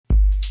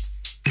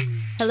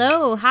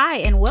Hello, hi,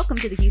 and welcome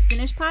to the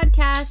Houstonish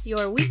Podcast,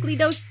 your weekly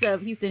dose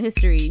of Houston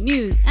history,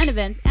 news, and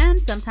events, and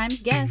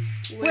sometimes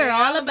guests. We're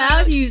all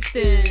about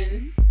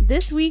Houston.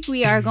 This week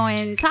we are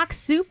going talk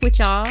soup with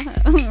y'all.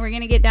 We're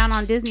going to get down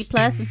on Disney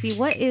Plus and see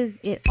what is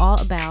it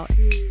all about.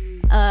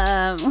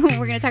 We're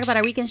going to talk about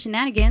our weekend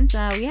shenanigans.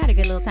 We had a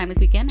good little time this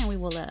weekend, and we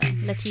will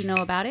let you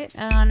know about it.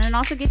 And then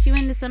also get you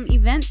into some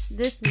events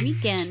this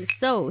weekend.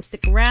 So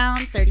stick around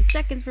 30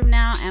 seconds from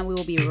now, and we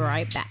will be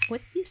right back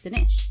with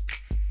Houstonish.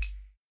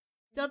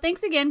 So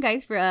thanks again,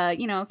 guys, for,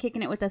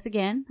 kicking it with us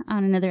again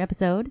on another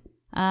episode.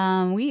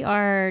 We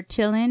are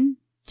chilling,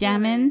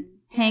 jamming,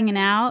 hanging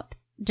out,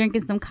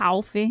 drinking some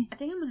coffee. I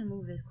think I'm going to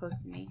move this close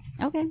to me.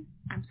 Okay.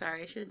 I'm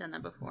sorry. I should have done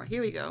that before.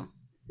 Here we go.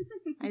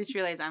 I just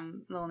realized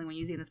I'm the only one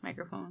using this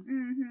microphone.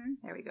 Mm-hmm.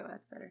 There we go.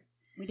 That's better.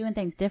 We're doing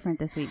things different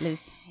this week,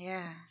 Luce.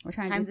 Yeah. We're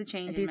trying Times to are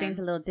changing, do man. things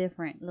a little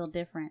different.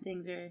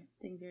 Things are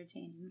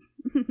changing.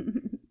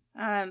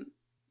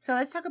 So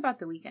let's talk about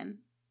the weekend.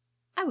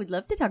 I would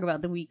love to talk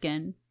about the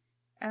weekend.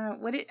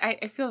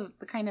 I feel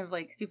the kind of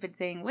like stupid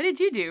saying, what did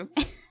you do?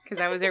 Because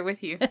I was there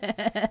with you.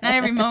 Not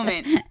every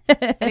moment.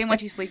 I didn't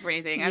want you to sleep or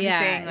anything. I'm just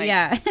saying, like,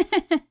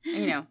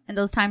 And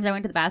those times I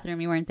went to the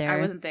bathroom, you weren't there. I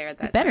wasn't there at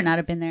that You better time. not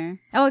have been there.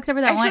 Oh, except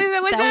for that Actually,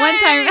 one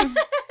time.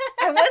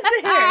 I was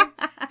there.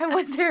 I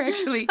was there,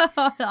 actually.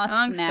 Oh,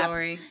 Long snaps.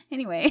 story.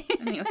 Anyway.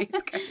 Anyways,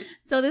 guys.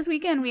 So this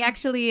weekend we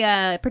actually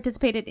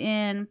participated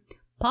in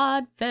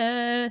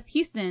Podfest,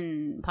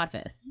 Houston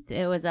Podfest.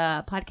 It was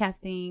a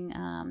podcasting,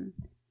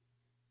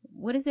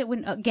 what is it?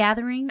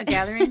 Gathering? A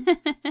gathering?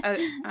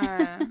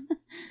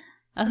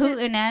 A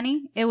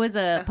hootenanny. It was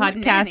a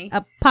hootenanny.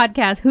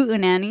 podcast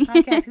hootenanny.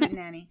 Podcast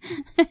hootenanny.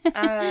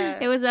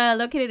 It was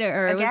located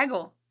A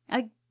gaggle.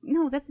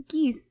 No, that's a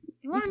geese.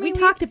 Well, we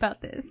talked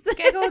about this.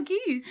 Gaggle of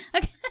geese.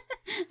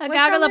 A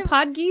gaggle of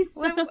pod geese.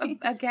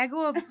 A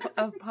gaggle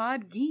of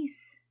pod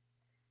geese.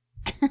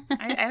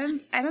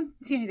 I don't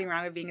see anything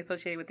wrong with being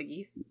associated with the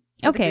geese. With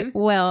Okay, the goose.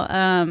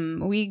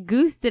 well, we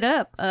goosed it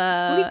up.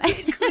 We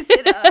did goose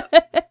it up.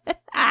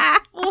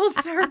 Full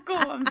circle.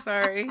 I'm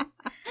sorry.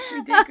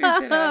 We did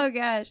goose it up. Oh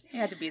gosh, You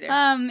had to be there.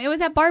 it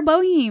was at Bar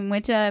Boheme,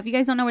 which if you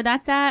guys don't know where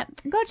that's at,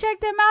 go check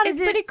them out. It's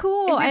pretty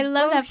cool. I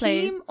love that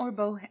place. Or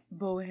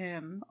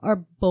bohem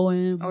Or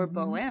Bohem. or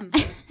bohem.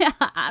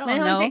 I don't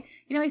know.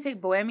 You say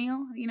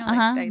bohemio. You know,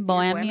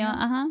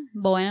 Bohemia.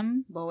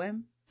 Bohem.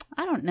 Bohem.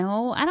 I don't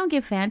know. I don't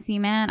get fancy,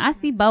 man. I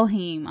see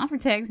Boheme. I'm from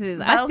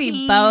Texas. I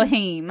see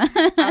Boheme.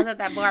 Boheme. I was at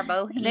that bar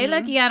bohem. They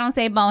lucky I don't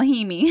say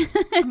Boheme.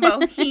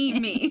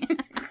 Bohemi.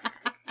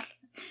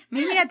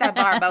 Maybe at that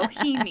bar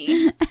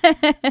Bohemi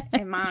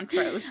in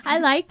Montrose. I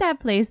like that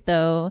place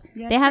though.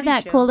 Yeah, they have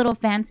that cool little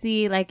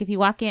fancy, like if you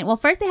walk in. Well,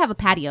 first they have a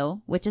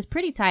patio, which is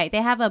pretty tight.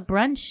 They have a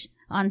brunch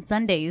on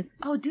Sundays.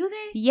 Oh, do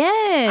they?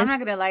 Yes. I'm not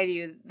gonna lie to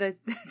you. The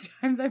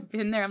times I've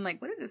been there, I'm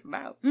like, what is this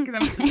about? Because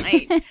I'm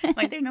tonight.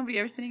 Like, there's nobody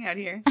ever sitting out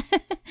here.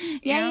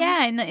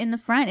 Yeah. In the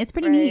front, it's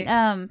pretty Right. neat.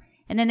 And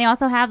then they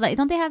also have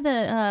don't they have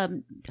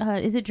the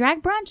is it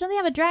drag brunch? Don't they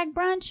have a drag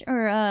brunch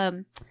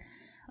or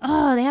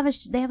Oh, they have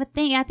a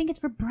thing. I think it's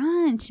for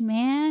brunch,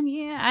 man.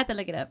 Yeah, I have to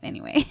look it up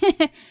anyway.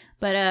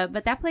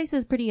 But that place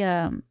is pretty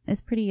bohem.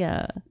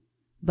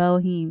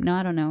 No,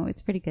 I don't know.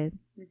 It's pretty good.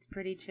 It's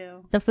pretty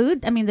chill. The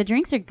food, the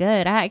drinks are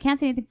good. I can't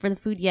say anything for the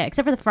food yet,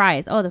 except for the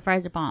fries. Oh, the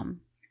fries are bomb.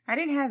 I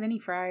didn't have any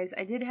fries.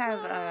 I did have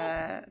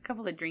a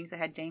couple of drinks that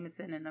had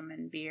Jameson in them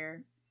and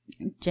beer.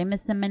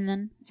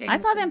 Jameson. I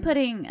saw them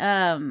putting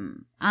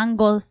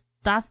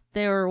Angostaste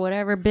or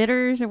whatever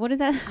bitters or what is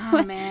that?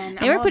 Oh man,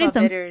 They were putting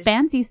some bitters.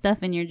 fancy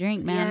stuff in your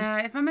drink, man.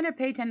 Yeah, if I'm gonna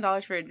pay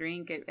 $10 for a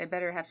drink, it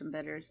better have some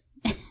bitters.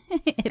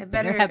 it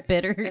better have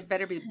bitters. It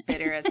better be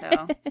bitter as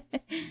hell.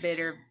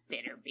 bitter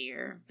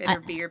beer,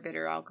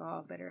 bitter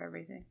alcohol, bitter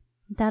everything.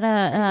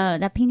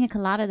 That pina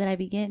colada that I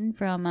be getting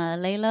from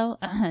Lalo.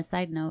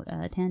 Side note,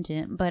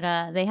 tangent, but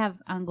they have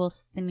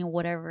Angostura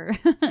whatever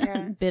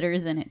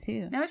bitters in it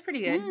too. That was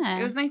pretty good. Yeah.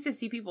 It was nice to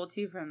see people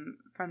too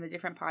from the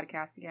different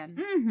podcasts again.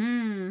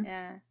 Mm-hmm.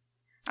 Yeah.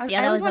 I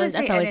that's want to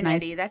say always Ed and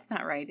nice. Eddie. That's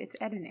not right. It's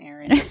Ed and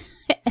Aaron.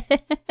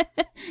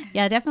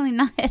 Yeah, definitely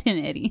not Ed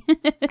and Eddie.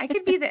 I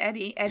could be the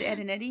Eddie. Ed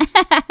and Eddie.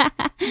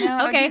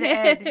 No, Okay.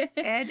 I'd be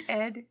the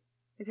Ed.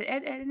 Is it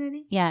Ed and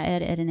Eddie? Yeah,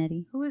 Ed and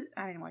Eddie. Who is?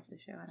 I didn't watch the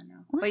show. I don't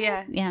know. What? But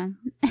yeah,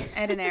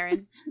 Ed and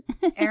Aaron.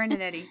 Aaron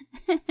and Eddie.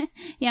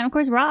 Yeah, and of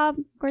course Rob.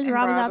 Of course, And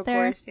Rob is out of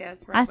there. course,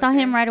 yes, Rob I was saw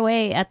him there. right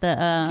away at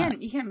the.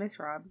 You can't miss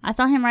Rob. I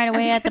saw him right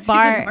away at the He's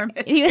bar.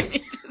 enormous.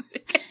 He-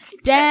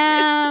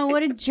 Damn,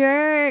 what a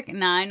jerk!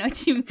 Nah, I know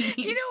what you mean.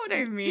 You know what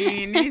I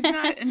mean. He's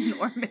not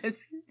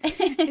enormous.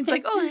 It's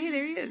like, oh, hey,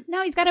 there he is.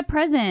 No, he's got a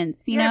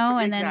presence, you Yeah, know,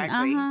 and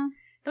exactly. then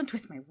Don't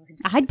twist my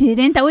words. I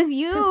didn't. That was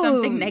you. To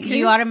something negative.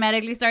 You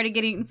automatically started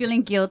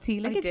feeling guilty.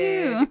 Look I at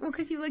did. you. Well,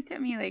 because you looked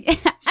at me like,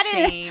 I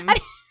didn't- shame.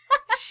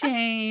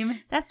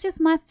 Shame. That's just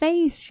my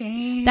face.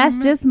 Shame. That's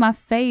just my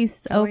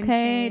face. Oh, and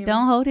Okay, shame.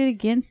 don't hold it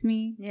against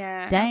me.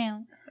 Yeah.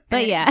 Damn.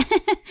 But yeah,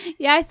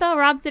 yeah, I saw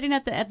Rob sitting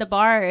at the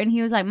bar, and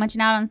he was like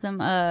munching out on some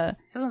fries.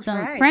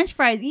 French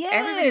fries. Everybody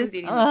Yes. was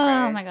eating Oh those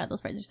fries. my god,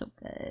 those fries are so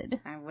good.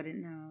 I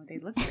wouldn't know. They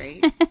look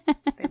great.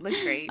 They look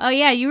great. Oh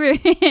yeah, you were.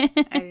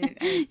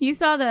 You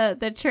saw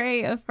the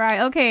tray of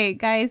fries. Okay,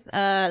 guys,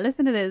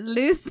 listen to this.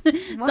 Luz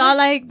saw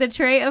like the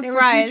tray of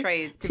fries.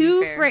 Were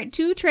 2 trays.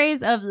 2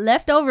 trays of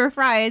leftover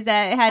fries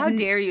that had. How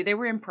dare you? They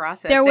were in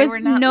process. There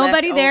was not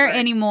nobody there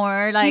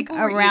anymore. Like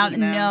People around.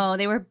 No,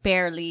 they were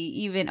barely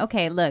even.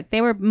 Okay, look,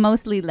 they were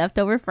mostly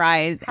leftover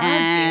fries. How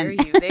dare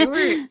you? They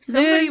were.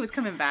 Somebody was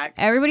coming back.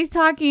 Everybody's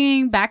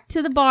talking back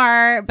to the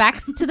bar,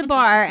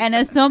 and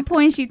at some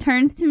point she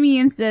turns to me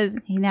and says,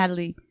 "Hey,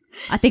 Natalie,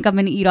 I think I'm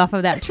gonna eat off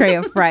of that tray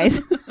of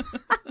fries."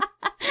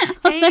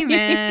 Hey,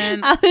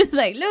 man. I was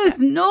like, Luz,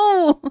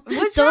 no.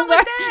 What's wrong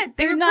with that?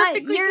 They're not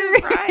perfectly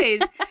good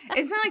fries.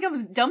 It's not like I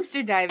was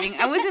dumpster diving.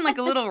 I wasn't like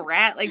a little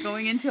rat, like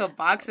going into a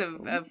box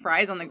of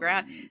fries on the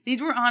ground. These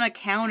were on a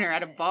counter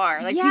at a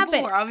bar. Like,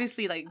 people were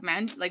obviously like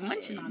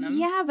munching on them.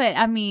 Yeah, but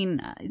I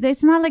mean,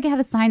 it's not like I have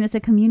a sign that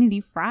says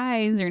community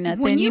fries or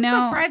nothing. When you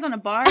put fries on a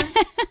bar,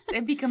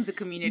 it becomes a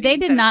community. They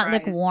did not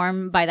look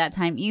warm by that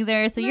time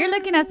either. So you're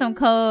looking at some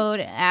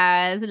code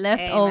as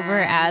leftover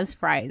as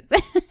fries.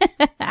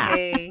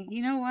 Hey,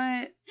 you know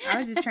what? I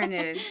was just trying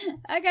to.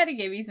 I gotta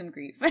give you some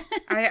grief.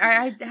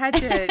 I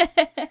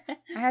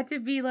had to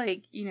be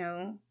like, you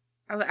know,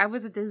 I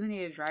was a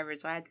designated driver,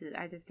 so I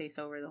had to stay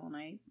sober the whole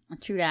night.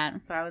 True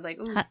that. So I was like,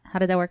 ooh. How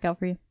did that work out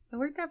for you? It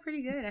worked out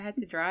pretty good. I had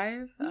to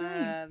drive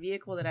a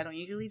vehicle that I don't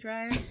usually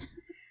drive.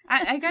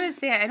 I gotta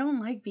say, I don't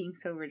like being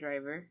sober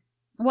driver.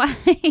 Why?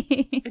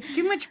 It's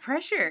too much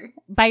pressure.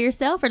 By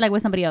yourself or like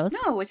with somebody else?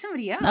 No, with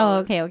somebody else. Oh,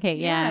 okay,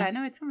 yeah. Yeah, I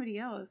know it's somebody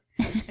else.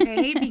 Like, I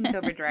hate being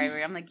sober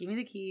driver. I'm like, give me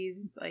the keys.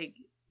 Like,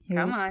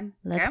 come on.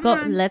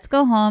 Let's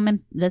go home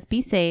and let's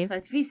be safe.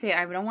 Let's be safe.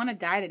 I don't want to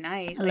die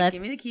tonight. Like,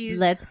 give me the keys.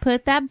 Let's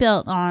put that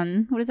belt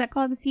on. What is that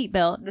called? The seat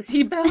belt. The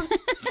seat belt?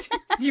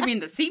 You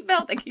mean the seat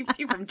belt that keeps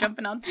you from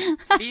jumping out the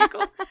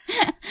vehicle?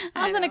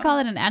 I was going to call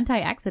it an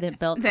anti-accident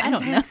belt. The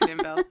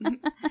anti-accident belt.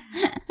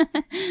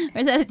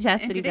 Or is that a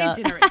chastity belt?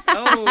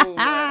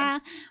 Oh.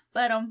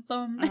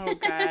 Ba-dum-bum. Oh,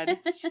 God.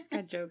 She's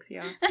got jokes,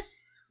 y'all.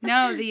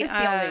 No,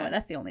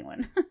 That's the only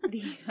one.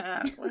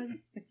 What?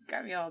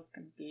 Got me all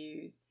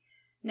confused.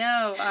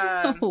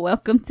 No.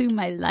 Welcome to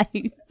my life.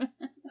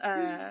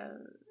 Man,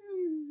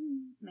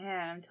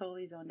 I'm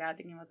totally zoned out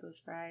thinking about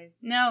those fries.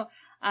 No,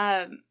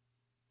 I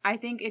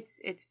think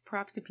it's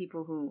props to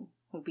people who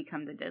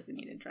become the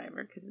designated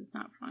driver because it's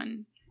not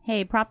fun.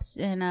 Hey, props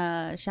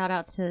and shout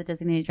outs to the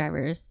designated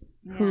drivers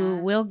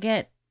who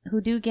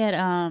do get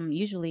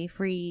usually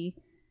free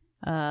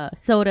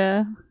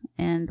soda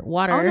and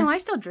water. Oh no, I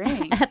still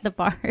drink at the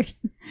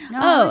bars. No,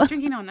 I was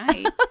drinking all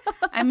night.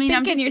 I mean,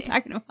 I'm you're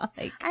talking about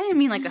like I didn't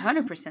mean like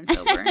 100%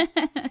 sober.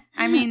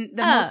 I mean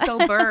the most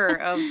sober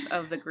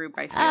of the group.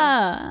 I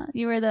feel.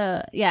 You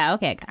were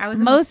okay. I was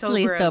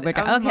mostly sober.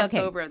 I was the most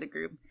sober of the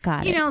group.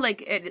 Got it. You know,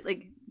 like at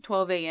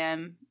 12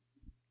 a.m.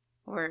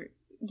 or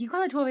do you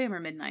call it 12 a.m. or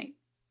midnight?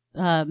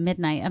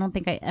 Midnight. I don't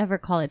think I ever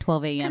call it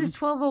 12 a.m. Because it's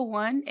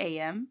 12:01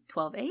 a.m.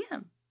 12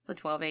 a.m. So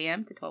 12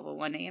 a.m. to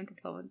 12:01 a.m. to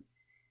 12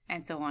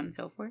 and so on and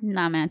so forth.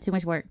 Nah, man, too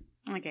much work.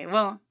 Okay,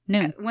 well,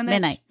 noon,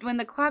 midnight. When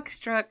the clock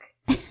struck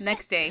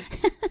next day,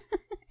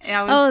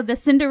 the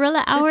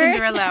Cinderella hour. The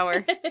Cinderella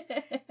hour.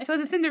 It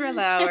was a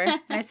Cinderella hour, and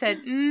I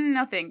said,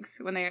 "No, thanks."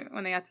 When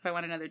they asked if I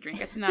want another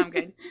drink, I said, "No, I'm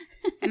good."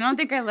 And I don't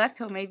think I left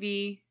till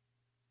maybe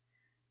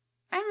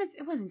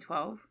it wasn't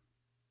 12.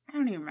 I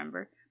don't even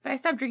remember. But I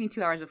stopped drinking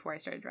 2 hours before I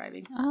started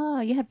driving.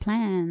 Oh, you had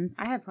plans.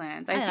 I had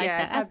plans.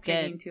 I stopped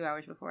drinking 2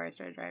 hours before I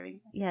started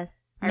driving.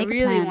 Yes. I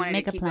really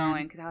wanted to keep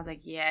going because I was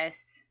like,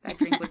 yes, that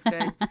drink was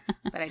good.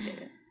 But I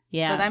didn't.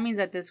 Yeah. So that means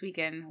that this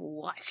weekend,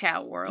 watch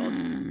out, world.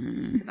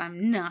 Because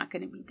I'm not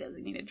going to be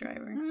designated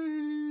driver.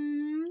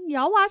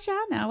 Y'all watch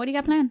out now. What do you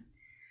got planned?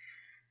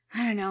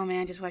 I don't know,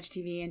 man. Just watch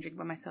TV and drink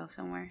by myself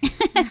somewhere.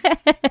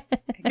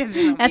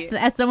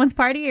 At someone's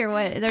party or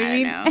what? Is that what you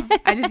mean? I don't know.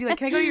 I just be like,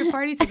 can I go to your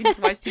party so I can just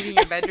watch TV in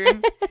your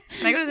bedroom?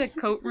 Can I go to the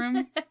coat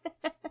room?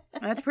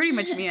 That's pretty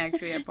much me,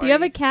 actually, at parties. Do you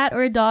have a cat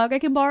or a dog I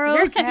can borrow? Is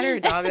there a cat or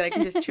a dog that I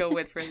can just chill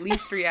with for at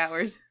least 3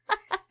 hours?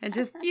 And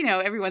just,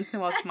 every once in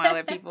a while smile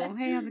at people.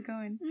 Hey, how's it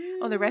going?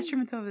 Oh, the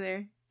restroom is over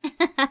there.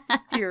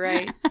 To your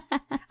right.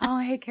 Oh,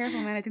 hey, careful,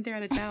 man. I think they're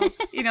out of towels.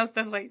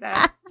 Stuff like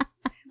that.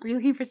 Were you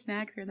looking for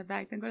snacks? They're in the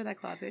back. Then go to that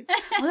closet.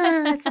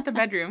 It's at the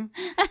bedroom.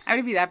 I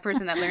would be that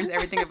person that learns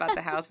everything about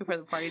the house before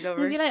the party's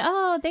over. You'd be like,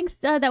 oh, thanks.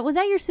 Was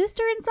that your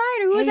sister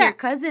inside? Or who was that? Your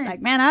cousin. Like,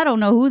 man, I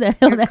don't know who the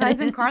hell your that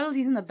cousin is. Carlos,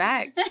 he's in the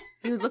back.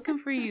 He was looking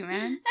for you,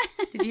 man.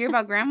 Did you hear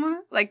about grandma?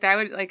 Like,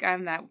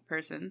 I'm that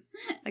person.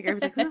 Like,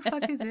 everyone's like, who the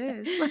fuck is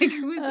this? Like,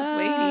 who is this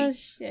lady? Oh,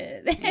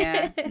 shit.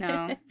 Yeah,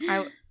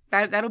 no.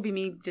 That'll be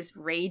me just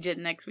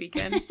raging next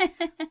weekend.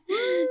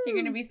 You're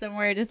gonna be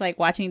somewhere just like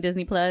watching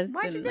Disney Plus.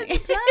 Watching Disney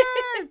Plus.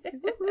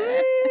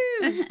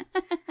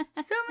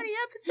 So many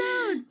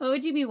episodes. What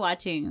would you be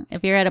watching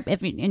if you're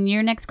in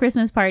your next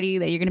Christmas party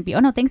that you're gonna be? Oh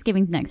no,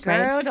 Thanksgiving's next, right?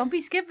 Girl, don't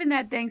be skipping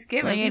that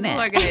Thanksgiving. People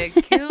are gonna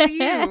kill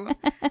you.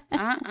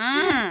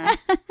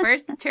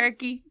 First the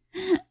turkey.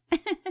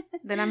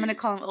 Then I'm gonna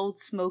call him Old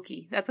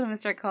Smokey. That's what I'm gonna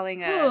start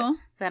calling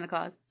Santa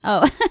Claus.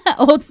 Oh,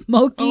 Old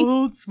Smokey.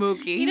 Old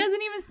Smokey. He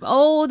doesn't even.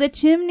 The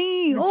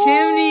chimney. The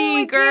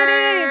chimney,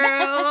 girl.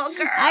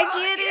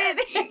 I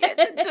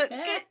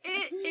get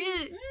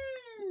it.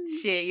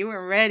 Shit, you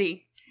weren't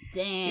ready.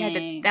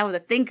 Dang. That was a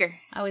thinker.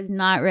 I was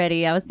not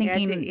ready. I was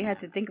thinking. You had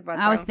to think about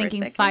that. I was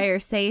thinking fire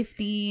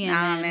safety, and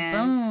Nah, then man.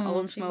 boom,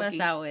 Old she busts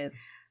Smoky. out with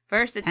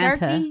First the Santa.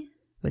 turkey,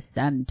 with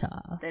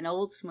Santa. then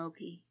Old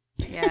Smoky.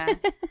 Yeah.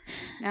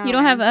 No, You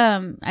don't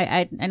man.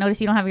 have I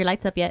noticed you don't have your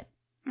lights up yet.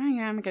 Oh,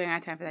 yeah, I'm getting out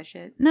of time for that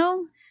shit.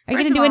 No, are you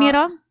First gonna do of any at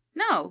all- all?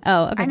 No.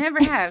 Oh, okay. I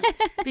never have.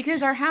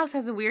 Because our house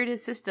has the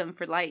weirdest system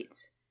for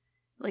lights.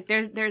 Like,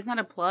 there's not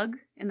a plug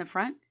in the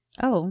front.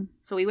 Oh.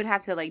 So we would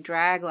have to, like,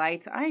 drag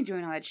lights. I ain't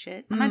doing all that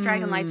shit. I'm not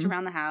dragging lights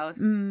around the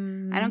house.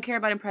 I don't care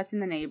about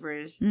impressing the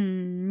neighbors.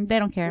 They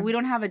don't care. We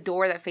don't have a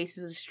door that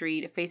faces the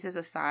street. It faces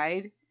a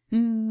side.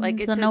 Like,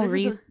 so it's no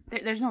wreath.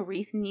 there's no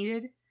wreath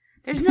needed.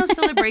 There's no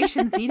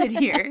celebrations needed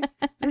here.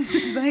 This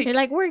is like... You're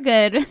like, we're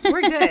good.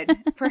 We're good.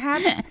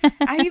 Perhaps...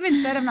 I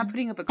even said I'm not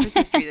putting up a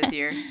Christmas tree this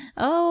year.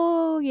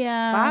 Oh,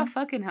 yeah. Bah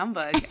fucking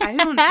humbug.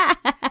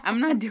 I'm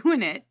not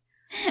doing it.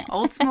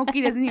 Old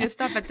Smoky doesn't need to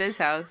stop at this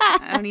house.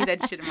 I don't need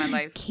that shit in my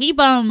life. Keep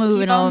on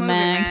moving, old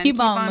man. man. Keep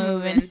on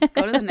moving.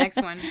 Go to the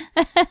next one.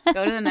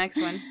 Go to the next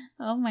one.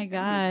 Oh my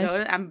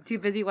gosh. I'm too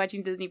busy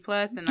watching Disney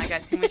Plus, and I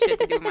got too much shit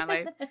to do in my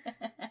life.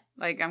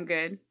 Like, I'm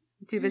good.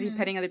 I'm too busy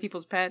petting other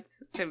people's pets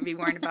to be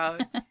worried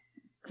about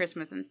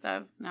Christmas and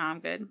stuff. No, I'm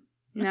good.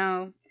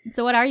 No.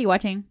 So what are you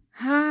watching?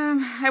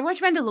 I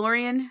watched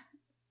Mandalorian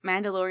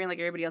like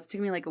everybody else. It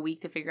took me like a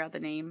week to figure out the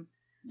name.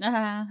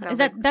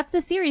 That's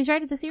the series,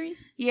 right? It's a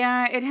series?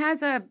 Yeah, it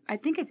has I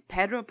think it's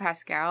Pedro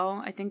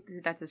Pascal. I think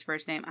that's his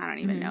first name. I don't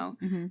even know.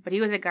 Mm-hmm. But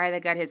he was a guy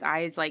that got his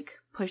eyes like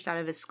pushed out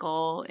of his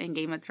skull in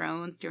Game of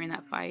Thrones during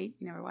that fight.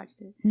 You never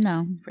watched it?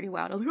 No. It's pretty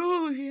wild. I was like,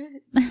 oh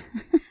shit.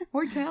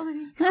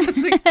 Mortality.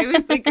 It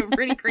was like a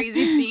pretty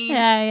crazy scene.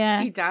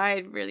 Yeah. He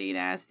died really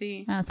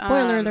nasty.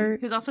 Spoiler alert.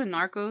 He was also in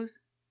Narcos.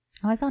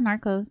 Oh, I saw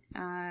Narcos.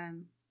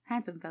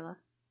 Handsome fella.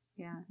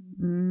 Yeah.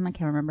 I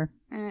can't remember.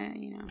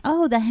 You know.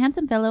 Oh, the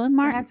handsome fellow in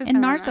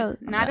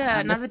Narcos. Not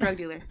the drug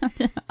dealer.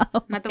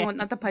 Oh, Not the one,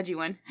 not the pudgy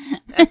one.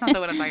 That's not the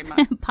one I'm talking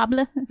about.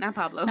 Pablo. Not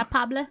Pablo. Not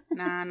Pablo.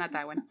 Nah, not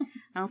that one.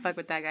 I don't fuck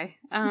with that guy.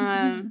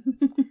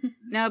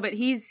 No, but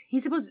he's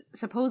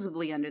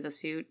supposedly under the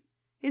suit.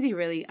 Is he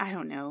really? I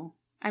don't know.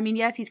 I mean,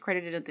 yes, he's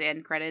credited at the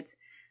end credits,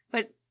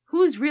 but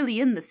who's really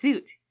in the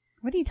suit?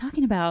 What are you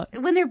talking about?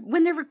 When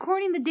they're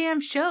recording the damn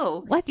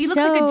show, What he show?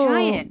 looks like a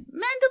giant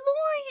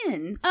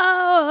Mandalorian.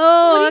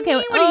 Oh, What do you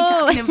okay. mean? What are you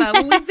talking about?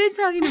 Well, we've been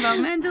talking about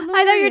Mandalorian.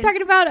 I thought you were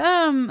talking about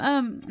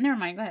Never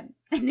mind. Go ahead.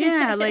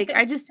 Yeah, like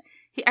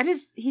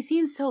he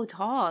seems so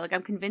tall. Like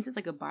I'm convinced it's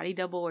like a body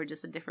double or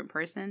just a different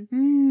person,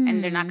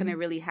 and they're not gonna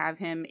really have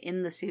him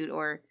in the suit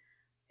or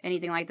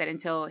anything like that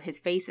until his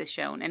face is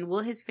shown. And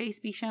will his face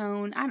be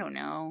shown? I don't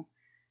know.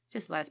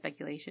 Just a lot of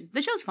speculation.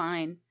 The show's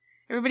fine.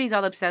 Everybody's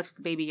all obsessed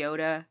with Baby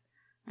Yoda.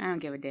 I don't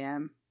give a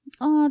damn.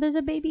 Oh, there's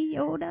a Baby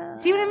Yoda.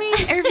 See what I mean?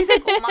 Everybody's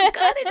like, oh my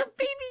god, there's a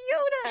Baby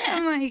Yoda.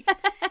 I'm like,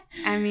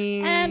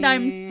 and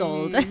I'm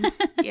sold.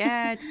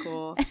 Yeah, it's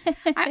cool.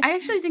 I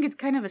actually think it's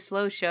kind of a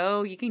slow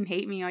show. You can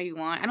hate me all you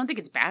want. I don't think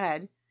it's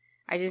bad.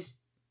 I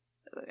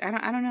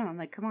don't know. I'm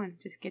like, come on,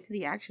 just get to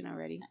the action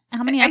already.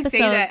 How many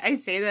episodes? I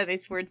say that. I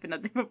swear it's been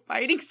nothing but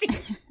fighting scenes.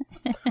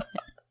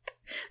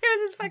 There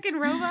was this fucking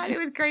robot. It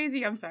was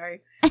crazy. I'm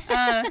sorry.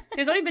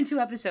 There's only been 2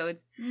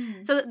 episodes.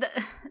 So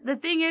the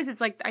thing is,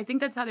 it's like, I think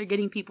that's how they're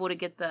getting people to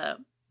get the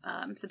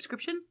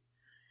subscription.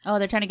 Oh,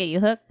 they're trying to get you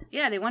hooked?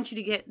 Yeah, they want you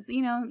to get,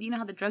 you know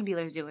how the drug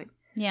dealers do it.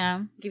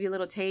 Yeah. Give you a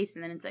little taste,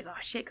 and then it's like, oh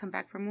shit, come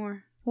back for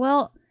more.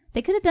 Well,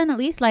 they could have done at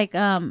least like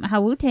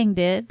how Wu-Tang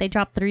did. They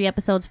dropped 3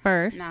 episodes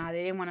first. Nah,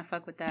 they didn't want to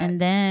fuck with that. And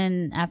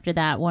then after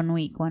that, 1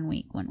 week.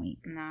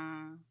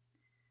 Nah.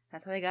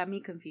 That's how they got me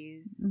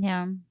confused.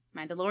 Yeah.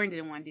 Mandalorian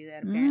didn't want to do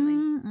that, apparently.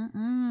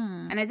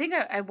 And I think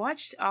I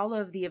watched all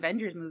of the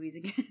Avengers movies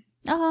again.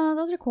 Oh,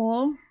 those are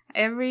cool.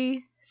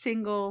 Every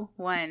single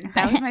one.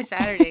 That was my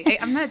Saturday.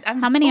 I'm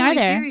How many totally are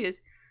there?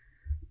 Serious.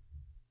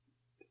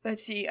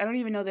 Let's see. I don't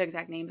even know the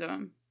exact names of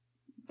them.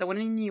 The one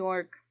in New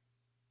York.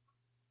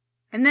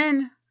 And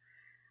then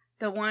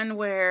the one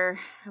where...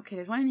 Okay,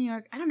 there's one in New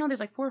York. I don't know. There's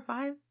like 4 or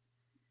 5.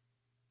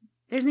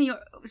 There's New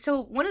York.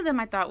 So one of them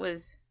I thought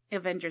was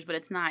Avengers, but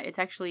it's not. It's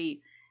actually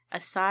a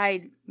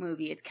side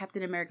movie. It's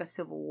Captain America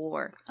Civil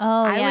War.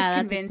 Oh, I yeah, was that's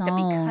convinced its that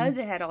own. because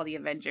it had all the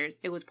Avengers,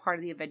 it was part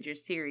of the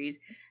Avengers series.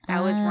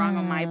 That was wrong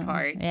on my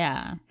part.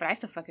 Yeah. But I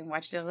still fucking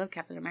watched it. I love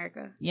Captain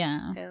America.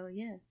 Yeah. Hell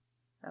yeah.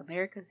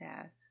 America's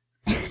ass.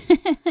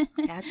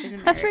 Captain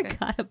America. I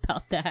forgot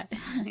about that.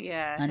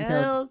 Yeah.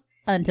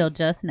 Until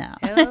just now.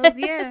 Hells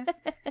yeah.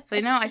 So,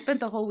 I spent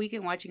the whole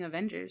weekend watching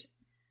Avengers.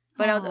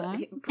 But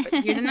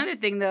here's another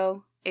thing,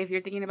 though. If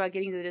you're thinking about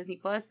getting the Disney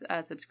Plus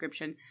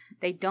subscription,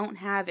 they don't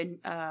have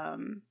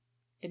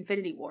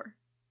Infinity War,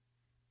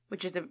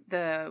 which is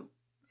the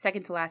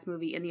second to last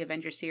movie in the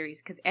Avengers series,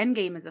 because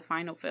Endgame is the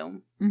final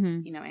film.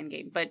 Mm-hmm.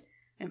 Endgame. But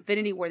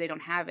Infinity War, they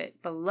don't have it.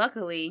 But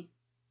luckily,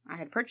 I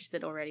had purchased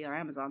it already on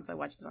Amazon, so I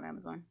watched it on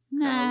Amazon.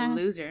 Nah. I'm a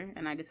loser,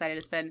 and I decided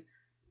to spend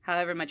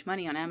however much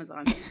money on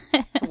Amazon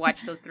to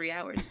watch those 3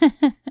 hours.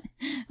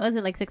 Was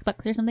it like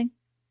 $6 or something?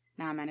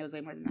 Nah, man, it was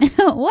way more than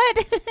that. What?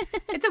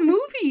 It's a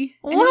movie.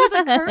 And What? it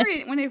was like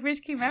current when it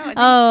first came out.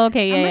 Oh,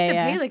 okay, I yeah, must yeah, have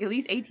yeah. paid like at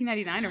least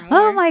 $18.99 or more.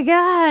 Oh my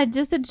god!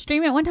 Just to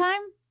stream it one time?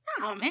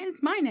 Oh man,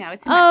 it's mine now.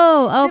 It's in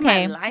Oh, my, it's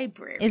okay. in my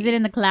library. Is it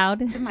in the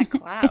cloud? It's in my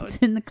cloud. It's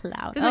in the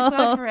cloud. It's in the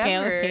cloud okay,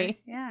 forever. okay.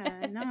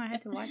 Yeah, no, I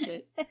had to watch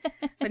it.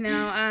 But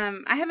no,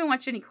 I haven't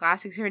watched any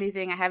classics or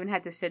anything. I haven't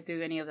had to sit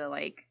through any of the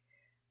like,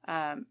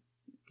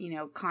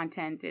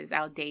 content is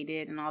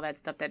outdated and all that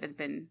stuff that has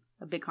been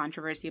a big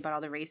controversy about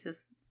all the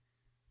racist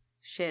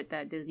shit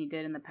that Disney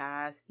did in the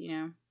past.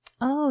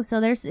 Oh, so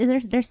there's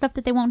stuff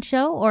that they won't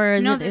show, or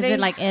is it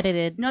like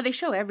edited? No, they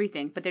show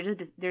everything, but there's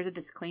a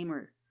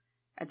disclaimer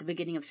at the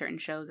beginning of certain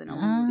shows and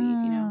old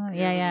movies. 'Cause Yeah, there's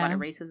yeah. a lot of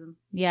racism.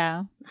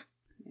 Yeah.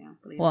 Yeah.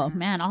 Believe it Well, or not.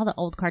 man, all the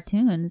old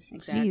cartoons.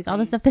 Exactly. Jeez, all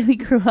the stuff that we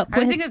grew up I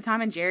was with. thinking of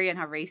Tom and Jerry and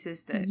how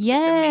racist the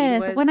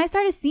Yes, the maid was. when I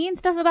started seeing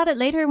stuff about it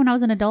later, when I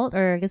was an adult,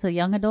 or I guess a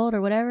young adult,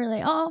 or whatever,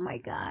 like, oh my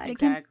god,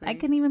 Exactly. I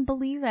couldn't even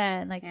believe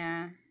that. Like,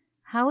 Yeah.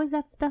 how is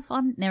that stuff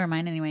on? Never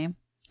mind. Anyway,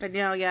 But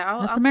no, yeah, I'll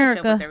That's catch America.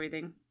 up with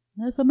everything.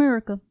 that's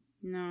America.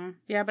 No,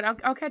 yeah, but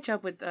I'll catch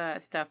up with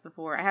stuff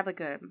before. I have like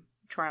a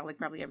trial, like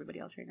probably everybody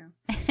else right now.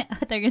 I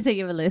thought you were gonna say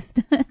you have a list.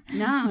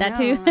 No, That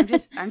no, too.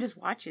 I'm just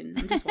watching.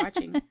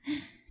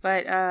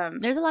 But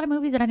There's a lot of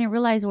movies that I didn't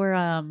realize were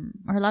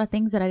or a lot of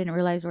things that I didn't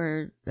realize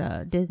were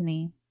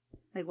Disney.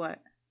 like what?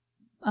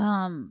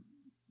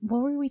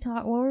 What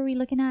were we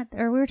looking at?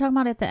 Or we were talking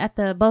about at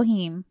the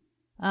Boheme.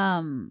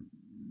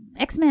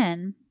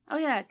 X-Men. Oh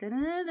yeah,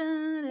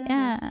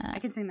 Yeah. I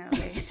can sing that.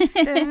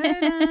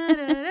 Okay.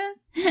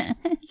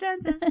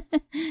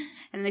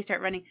 And then they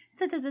start running.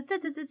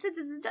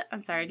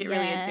 I'm sorry, I get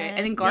really into it.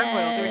 And then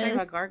gargoyles. We were talking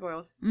about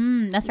gargoyles.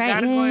 That's right.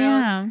 Gargoyles.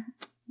 Yeah.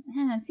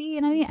 Yeah. See,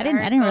 and I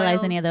didn't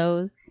realize any of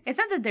those. It's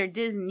not that they're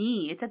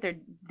Disney. It's that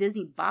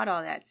Disney bought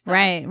all that stuff.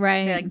 Right.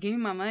 They're like, give me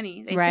my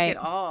money. They Right.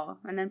 took it all.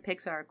 And then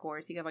Pixar, of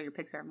course. You got all your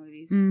Pixar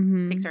movies.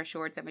 Mm-hmm. Pixar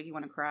shorts that make you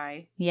want to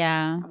cry.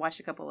 Yeah. I watched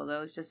a couple of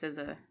those just as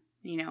a,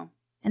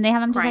 And they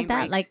have them just like Crying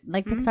that, breaks.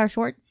 like Mhm. Pixar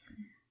shorts.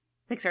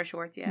 Pixar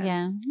shorts, yeah.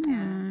 Yeah.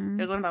 Yeah.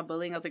 There was one about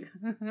bullying. I was like,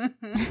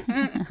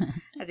 I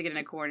had to get in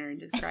a corner and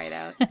just cry it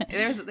out.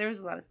 There was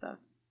a lot of stuff.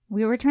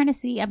 We were trying to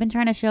see. I've been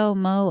trying to show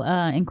Mo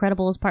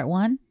Incredibles Part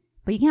 1,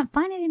 but you can't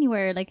find it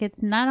anywhere. Like,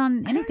 it's not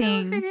on anything.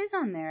 I don't know if it is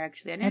on there,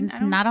 actually.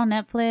 It's not on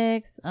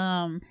Netflix.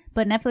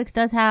 But Netflix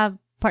does have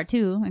Part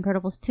 2,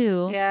 Incredibles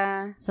 2.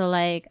 Yeah. So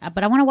like,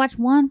 but I want to watch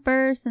 1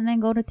 first and then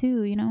go to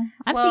 2.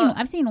 Well-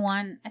 I've seen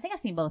 1. I think I've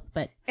seen both,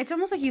 but It's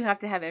almost like you have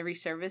to have every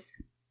service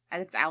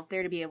that's out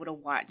there to be able to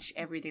watch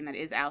everything that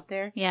is out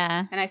there.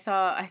 yeah. And I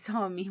saw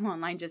a meme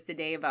online just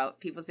today about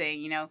people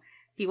saying,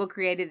 people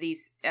created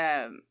these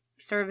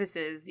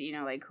services,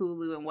 like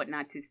Hulu and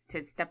whatnot,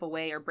 to step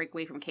away or break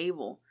away from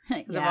cable.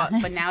 Yeah.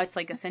 But now it's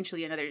like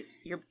essentially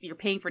you're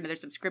paying for another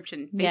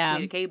subscription basically Yeah.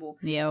 to cable,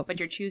 Yep. but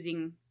you're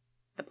choosing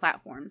the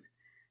platforms,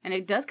 and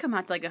it does come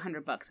out to like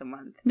 $100 a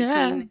month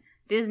Yeah. between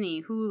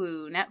Disney,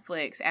 Hulu,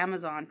 Netflix,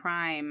 Amazon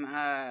Prime.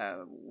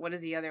 What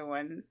is the other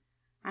one?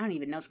 I don't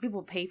even know. Some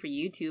people pay for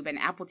YouTube and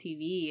Apple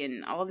TV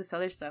and all this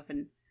other stuff,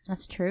 and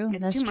That's true.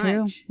 it's That's too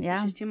true. much. Yeah.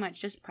 It's just too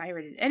much. Just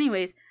pirated.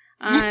 Anyways,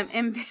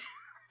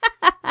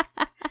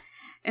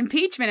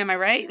 impeachment. Am I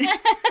right?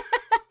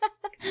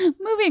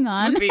 Moving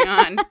on. Moving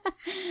on.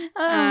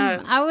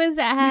 I was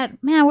at,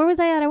 where was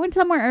I at? I went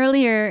somewhere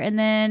earlier, and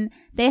then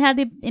they had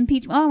the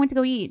impeachment. Oh, I went to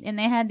go eat, and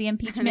they had the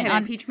impeachment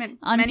on impeachment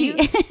on menu?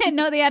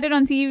 No, they had it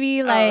on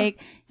TV.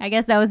 Like, I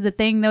guess that was the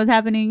thing that was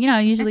happening.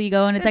 Usually you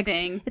go and it's The like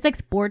thing. it's like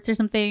sports or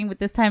something, but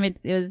this time it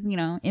was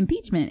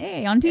impeachment.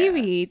 Hey, on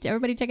TV,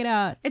 everybody check it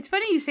out. It's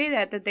funny you say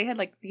that they had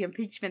like the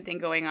impeachment thing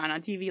going on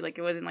TV, like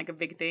it wasn't like a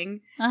big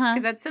thing, Uh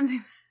because that's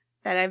something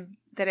that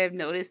I've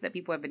noticed that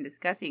people have been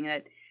discussing,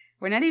 that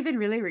we're not even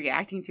really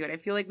reacting to it. I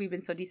feel like we've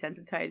been so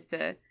desensitized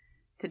to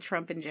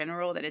Trump in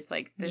general that it's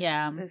like this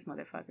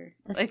motherfucker.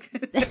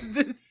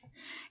 This.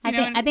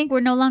 I think we're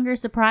no longer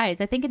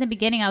surprised. I think in the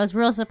beginning I was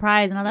real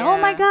surprised, and I was like, Yeah.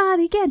 "Oh my god,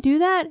 he can't do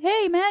that!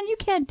 Hey man, you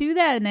can't do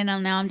that!" And then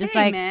now I'm just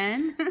like,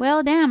 man.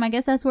 "Well, damn, I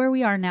guess that's where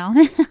we are now."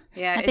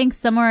 Yeah, I think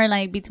somewhere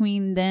like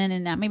between then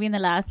and now, maybe in the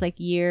last like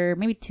year,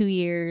 maybe 2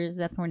 years,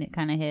 that's when it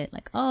kind of hit.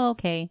 Like, oh,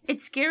 okay.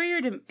 It's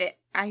scarier to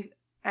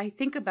I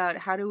think about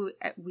how do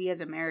we as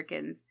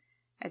Americans,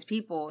 as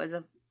people, as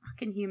a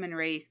fucking human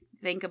race,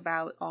 think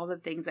about all the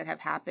things that have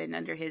happened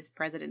under his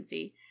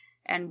presidency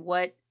and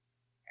what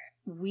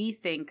we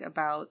think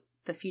about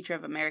the future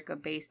of America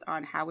based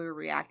on how we're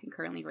reacting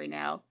currently right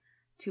now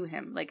to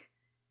him. Like,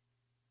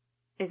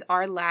 is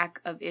our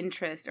lack of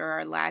interest or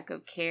our lack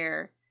of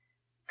care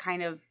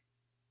kind of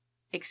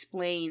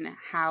explain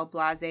how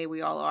blasé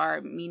we all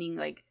are? Meaning,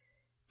 like,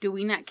 do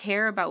we not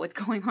care about what's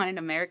going on in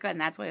America, and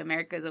that's why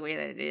America is the way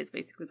that it is?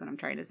 Basically, is what I'm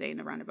trying to say in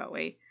a roundabout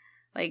way.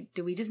 Like,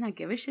 do we just not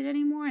give a shit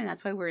anymore, and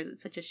that's why we're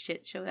such a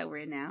shit show that we're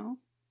in now?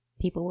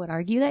 People would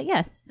argue that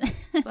yes.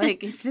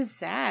 Like, it's just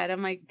sad.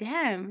 I'm like,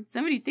 damn,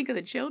 somebody think of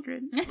the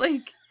children.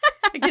 Like,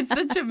 Like, it's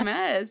such a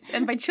mess.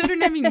 And by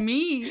children, I mean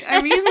me.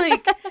 I mean,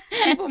 like,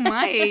 people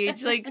my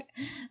age. Like,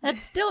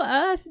 that's still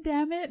us,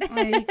 damn it.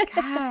 Like,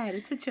 God,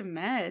 it's such a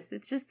mess.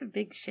 It's just a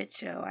big shit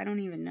show. I don't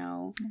even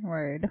know.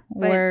 Word.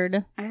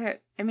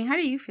 I mean, how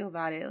do you feel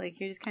about it? Like,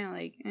 you're just kind of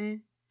like, eh.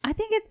 I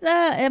think it's,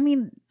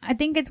 I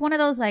think it's one of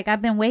those, like,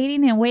 I've been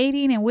waiting and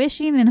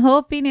wishing and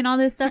hoping and all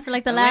this stuff for,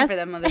 like, the last... for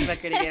that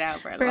motherfucker to get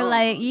out for a for, long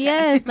like, time.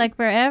 yes, like,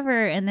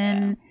 forever. And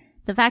then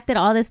the fact that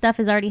all this stuff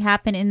has already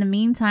happened in the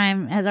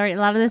meantime a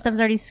lot of this stuff is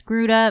already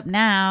screwed up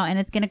now, and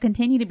it's going to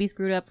continue to be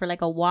screwed up for,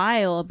 like, a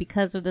while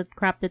because of the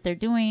crap that they're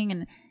doing.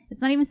 And it's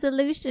not even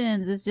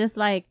solutions. It's just,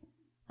 like,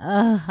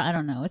 I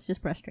don't know. It's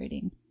just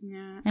frustrating.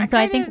 Yeah. And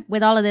I think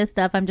with all of this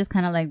stuff, I'm just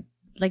kind of,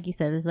 like you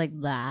said, it's like,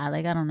 blah,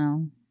 like, I don't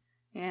know.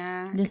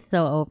 Yeah. I'm just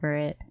so over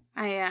it.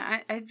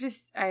 I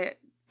was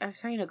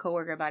talking to a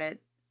coworker about it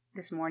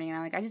this morning, and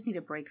I'm like, I just need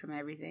a break from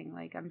everything.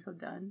 Like, I'm so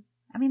done.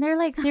 I mean, they're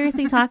like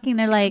seriously talking.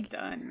 They're like,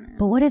 done, man.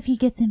 But what if he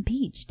gets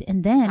impeached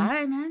and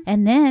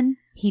then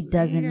he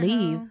doesn't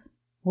leave?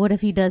 What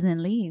if he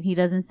doesn't leave? He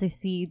doesn't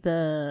succeed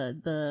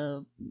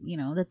the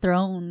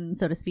throne,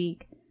 so to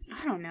speak.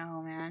 I don't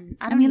know, man.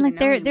 I mean, like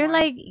they're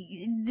like,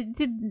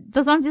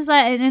 that's why I'm just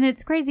like, and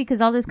it's crazy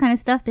because all this kind of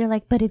stuff. They're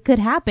like, but it could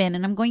happen,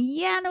 and I'm going,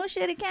 yeah, no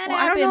shit, it can happen.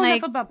 I don't know like,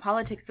 enough about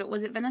politics, but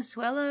was it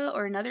Venezuela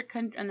or another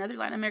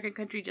Latin American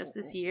country just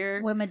this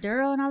year with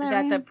Maduro and all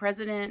that? The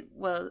president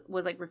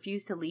was like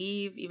refused to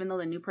leave, even though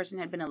the new person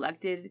had been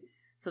elected.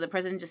 So the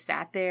president just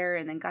sat there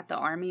and then got the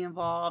army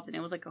involved, and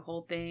it was like a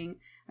whole thing.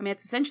 I mean,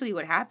 it's essentially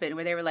what happened,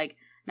 where they were like,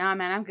 nah,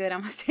 man, I'm good. I'm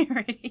going to stay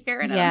right here.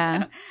 And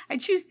I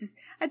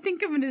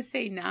think I'm going to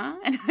say nah.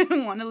 And I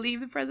don't want to leave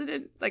the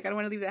president. Like, I don't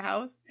want to leave the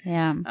house.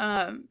 Yeah.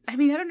 I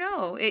mean, I don't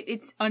know.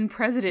 It's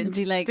unprecedented.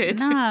 Be like,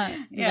 nah.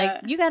 Yeah.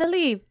 Like, you got to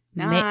leave.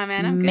 Nah,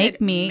 man, I'm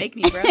good. Make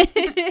me, bro.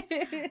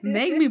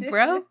 Make me,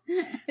 bro.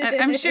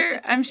 I'm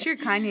sure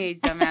Kanye's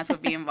dumbass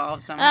would be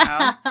involved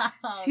somehow.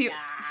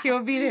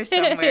 He'll be there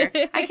somewhere.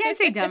 I can't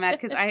say dumbass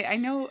because I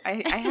know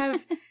I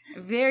have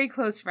very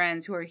close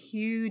friends who are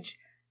huge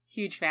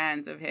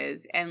fans of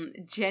his and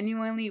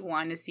genuinely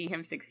want to see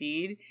him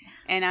succeed.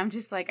 And I'm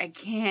just like, I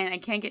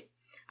can't get.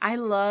 I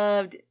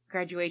loved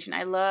Graduation.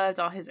 I loved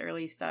all his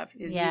early stuff.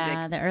 His music.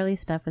 Yeah, the early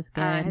stuff was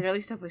good. His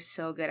early stuff was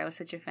so good. I was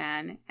such a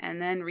fan.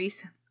 And then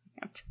recently,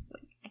 I'm just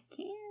like, I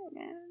can't,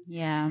 man.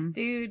 Yeah,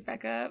 dude,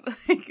 back up.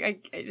 Like,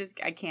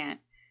 I can't.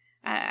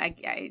 I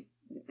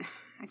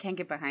can't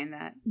get behind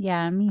that.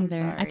 Yeah, me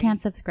either. I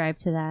can't subscribe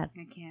to that.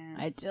 I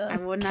can't. I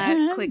will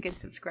not click and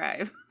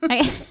subscribe.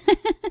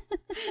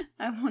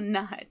 I will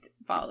not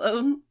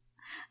follow.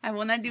 I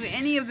will not do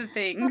any of the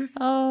things.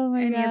 Oh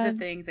my God. Any of the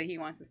things that he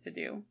wants us to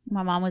do.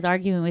 My mom was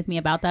arguing with me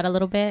about that a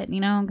little bit,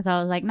 because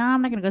I was like, no,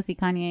 I'm not going to go see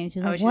Kanye. And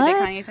she's like, she's what? a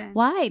big Kanye fan?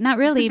 Why? Not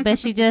really, but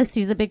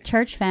she's a big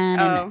Church fan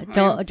and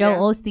Joe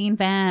Osteen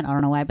fan. I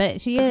don't know why, but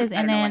she is.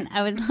 And then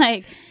I was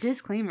like...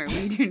 Disclaimer,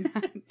 we do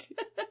not...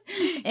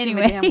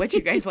 Anyway. Damn what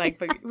you guys like,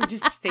 but we're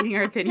just stating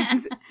our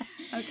opinions.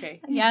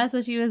 Okay. Yeah,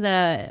 so she was...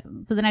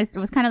 So then I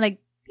was kind of like,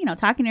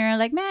 talking to her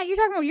like, man, you're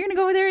talking about you're gonna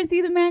go over there and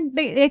see the man.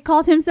 It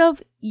calls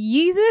himself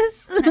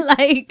Jesus.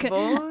 Like,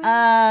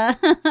 I'm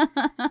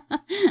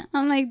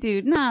like,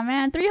 dude, nah,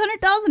 man,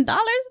 $300,000.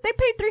 They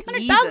paid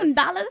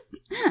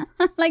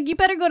 $300,000. Like, you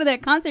better go to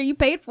that concert. You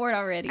paid for it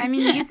already. I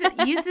mean,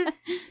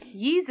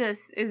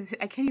 Jesus is.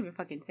 I can't even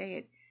fucking say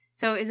it.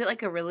 So, is it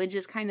like a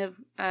religious kind of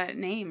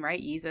name,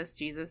 right? Jesus.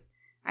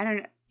 I don't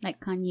know. Like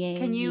Kanye.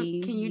 Can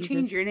you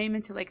change your name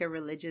into like a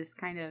religious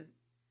kind of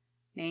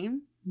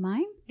name?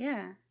 Mine?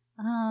 Yeah.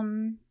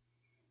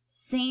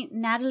 Saint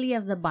Natalie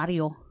of the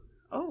Barrio.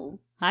 Oh,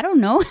 I don't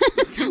know.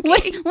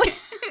 Okay. What? Is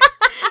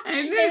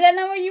that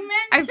not what you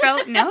meant?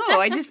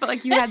 I just felt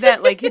like you had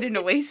that like hidden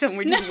away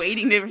somewhere, just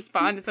waiting to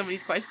respond to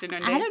somebody's question.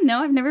 I don't know.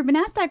 I've never been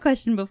asked that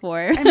question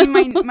before. I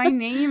mean, my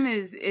name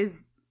is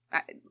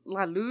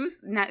La Luz.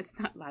 No, it's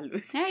not La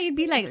Luz. Yeah, you'd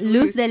be like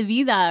Luz del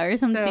Vida or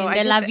something. So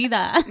de la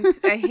Vida.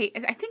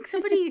 I think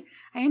somebody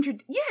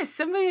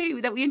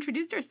that we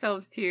introduced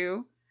ourselves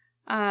to.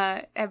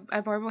 At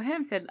Bar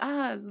Bohem said,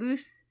 la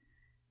luz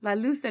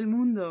del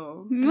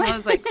mundo. And I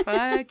was like,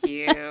 fuck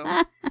you.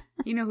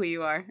 You know who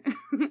you are.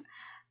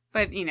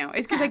 But,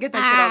 it's because I get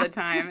that shit all the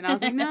time. And I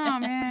was like, no,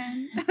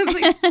 man. I was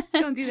like,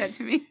 don't do that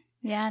to me.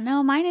 Yeah,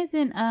 no, mine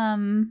isn't, I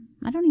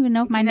don't even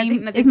know if my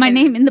name is my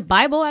name in the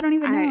Bible. I don't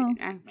even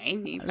know.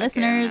 Maybe.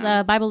 Listeners,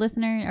 Bible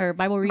listener, or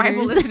Bible readers.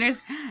 Bible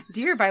listeners,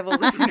 dear Bible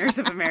listeners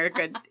of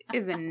America,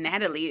 is a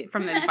Natalie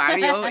from the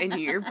Barrio in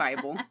your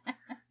Bible.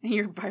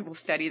 Your Bible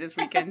study this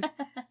weekend.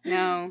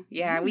 No,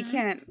 yeah, we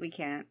can't.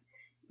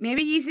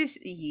 Maybe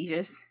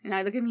Jesus. And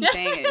I look at me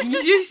saying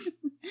it.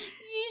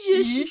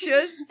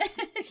 Jesus.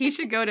 He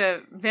should go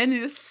to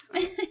Venice,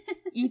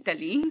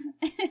 Italy,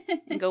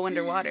 and go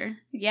underwater.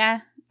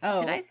 Yeah. Oh.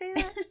 Did I say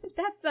that?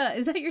 That's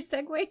is that your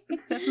segue?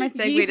 That's my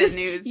segue to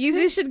news.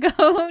 You should go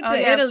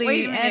to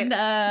Italy and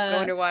go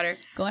underwater.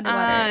 Go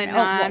underwater.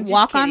 No,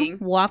 walk on water.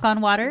 Walk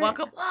on water.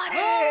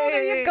 Oh,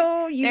 there you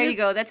go. There you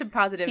go. That's a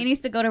positive. He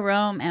needs to go to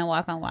Rome and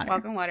walk on water.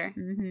 Walk on water.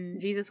 Mm-hmm.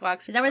 Jesus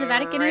walks. Is that where the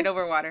Vatican is? Right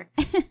over water.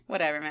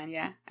 Whatever, man.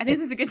 Yeah, I think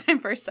this is a good time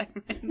for a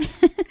segment.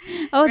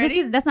 Oh,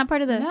 Ready? that's not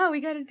part of the. No,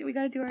 we gotta do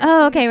our.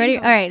 Oh, okay. Ready?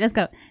 All right, let's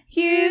go.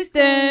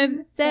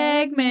 Houston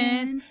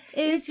segments.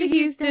 It's the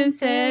Houston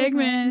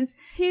segments.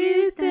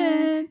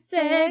 Houston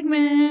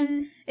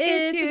segments.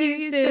 It's the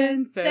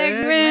Houston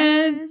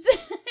segments.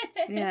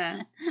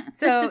 Yeah.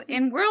 So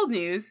in world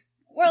news,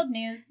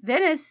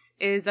 Venice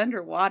is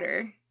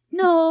underwater.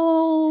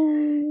 No.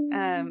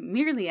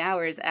 Merely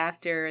hours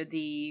after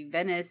the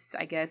Venice,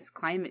 I guess,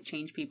 climate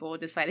change people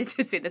decided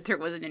to say that there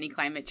wasn't any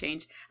climate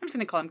change. I'm just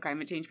going to call them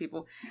climate change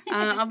people.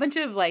 A bunch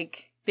of,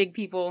 like, big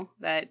people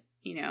that,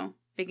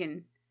 big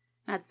in,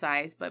 not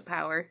size, but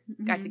power,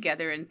 got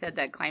together and said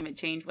that climate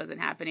change wasn't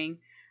happening.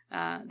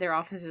 Their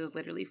offices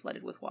literally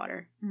flooded with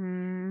water.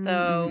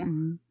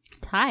 So...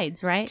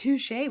 Tides, right?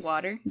 Touche,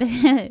 water. They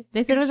said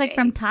it was like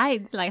from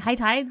tides, like high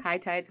tides. High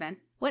tides, man.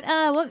 What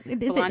is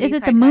it? Is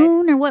it high the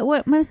moon or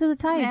what? Most of the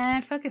tides?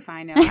 Man, fuck if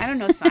I know. I don't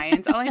know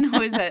science. All I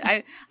know is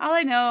that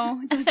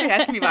don't start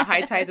asking me about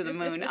high tides of the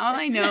moon. All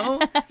I know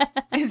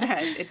is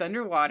that it's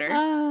underwater.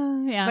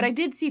 Oh, yeah. But I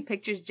did see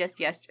pictures just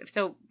yesterday.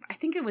 So I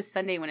think it was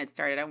Sunday when it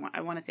started.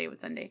 I want to say it was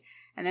Sunday.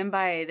 And then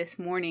by this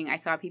morning, I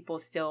saw people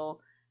still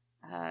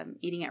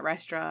eating at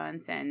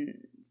restaurants and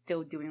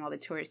still doing all the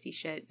touristy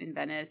shit in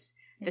Venice.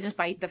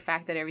 Despite the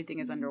fact that everything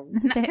is underwater.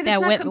 Because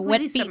it's not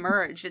completely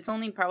submerged. It's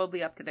only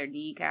probably up to their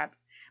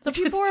kneecaps. So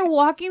people are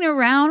walking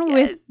around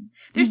with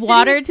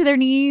water to their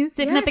knees,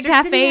 sitting at the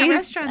cafes. Sitting at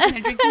restaurants and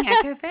they're drinking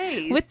at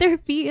cafes. With their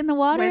feet in the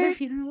water? With their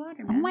feet in the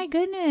water, man. Oh my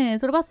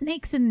goodness. What about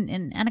snakes and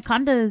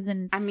anacondas?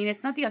 I mean,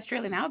 it's not the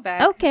Australian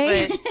outback.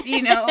 Okay.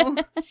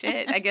 But,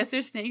 shit, I guess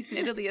there's snakes in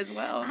Italy as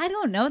well. I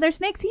don't know. There's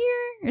snakes here.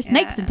 There's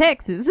snakes in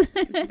Texas.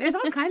 There's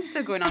all kinds of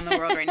stuff going on in the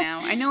world right now.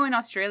 I know in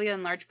Australia,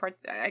 in large part,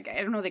 I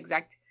don't know the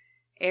exact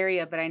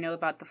area, but I know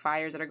about the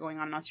fires that are going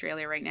on in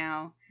Australia right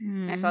now.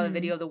 And I saw the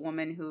video of the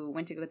woman who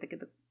went to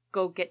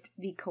go get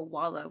the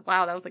koala.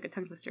 Wow, that was like a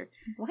tongue twister.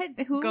 What?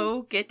 Who?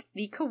 Go get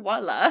the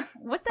koala.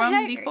 What the from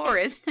heck? the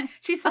forest.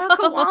 She saw a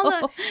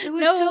koala. It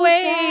was so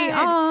sad.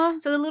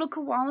 Aww. So the little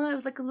koala, it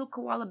was like a little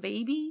koala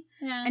baby.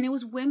 Yeah. And it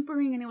was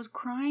whimpering and it was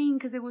crying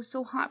because it was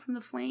so hot from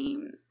the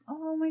flames.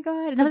 Oh my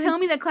god. So tell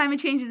me that climate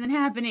change isn't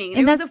happening.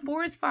 There was a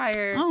forest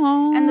fire.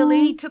 Aww. And the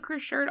lady took her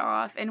shirt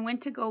off and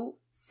went to go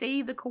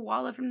save the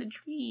koala from the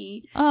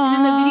tree. Aww. And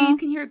in the video you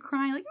can hear it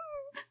crying like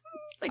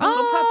a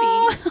little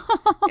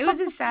puppy. It was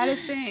the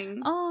saddest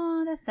thing.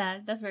 Oh, that's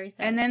sad. That's very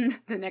sad. And then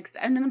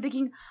I'm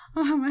thinking,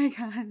 oh my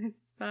god, this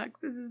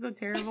sucks. This is so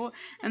terrible.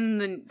 And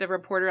then the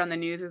reporter on the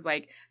news is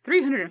like,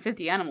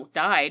 350 animals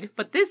died,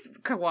 but this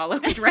koala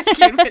was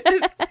rescued with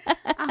this.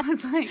 I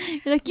was like,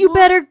 you're like, you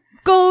better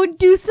go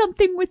do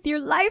something with your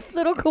life,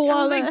 little koala.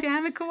 I was like,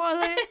 damn it,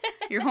 koala.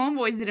 Your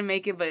homeboys didn't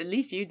make it, but at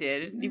least you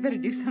did. You better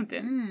do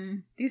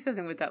something. Do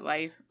something with that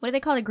life. What do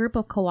they call a group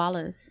of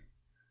koalas?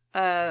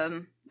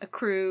 A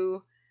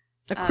crew.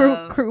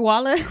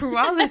 Koalas?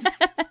 Koalas.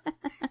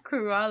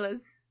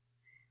 Koalas.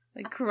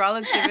 Like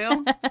Koalas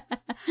DeVille.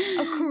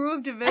 A crew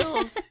of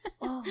DeVilles.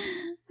 Oh.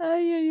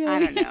 I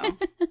don't know.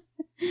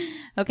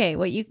 Okay,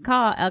 what you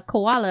call a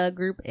koala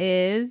group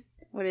is...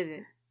 What is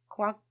it?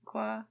 Qua?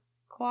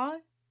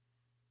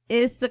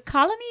 Is a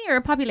colony or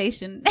a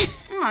population?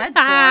 Oh, that's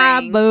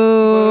boring.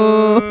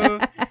 Boo.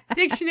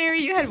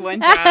 Dictionary, you had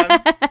one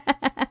job.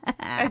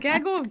 A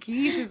gaggle of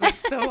geese is like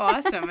so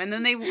awesome. And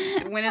then they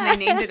went and they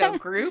named it a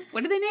group.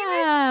 What did they name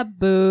it?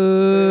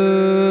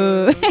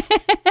 Boo.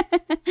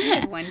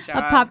 One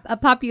job. A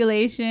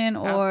population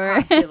or...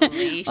 A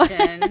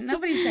population.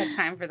 Nobody's had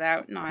time for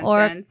that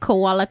nonsense. Or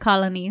koala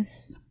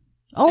colonies.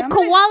 Oh,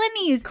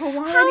 koalanies.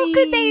 How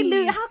could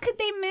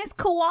they miss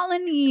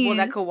koalanies? Well,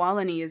 that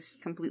koalani is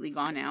completely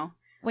gone now.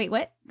 Wait,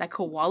 what? That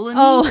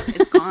koalani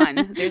is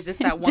gone. There's just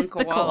that one just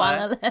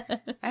koala.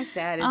 That's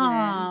sad, isn't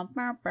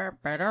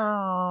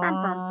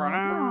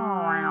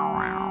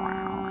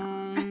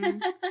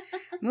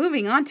it?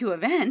 Moving on to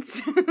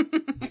events.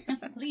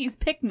 Please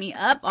pick me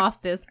up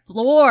off this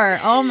floor.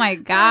 Oh my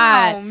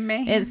god. Oh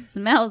man. It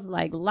smells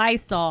like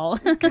Lysol.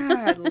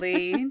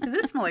 Godly. Does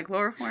this smell like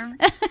chloroform?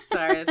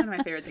 Sorry, that's one of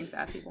my favorite things to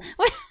ask people.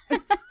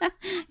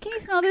 Can you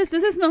smell this?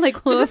 Does it smell like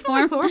chloroform? Does it smell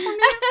like chloroform to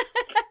you?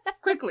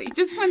 Quickly,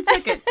 just 1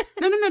 second.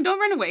 No, don't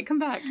run away. Come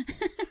back.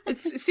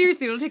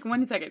 Seriously, it'll take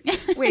 1 second.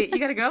 Wait, you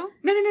gotta go?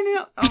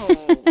 No.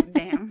 Oh,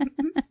 damn.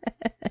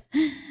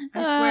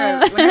 I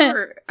swear,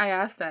 whenever I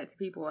ask that to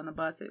people on the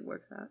bus, it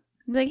works out.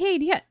 Like, hey,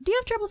 do you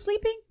have trouble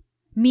sleeping?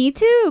 Me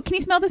too. Can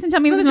you smell this and tell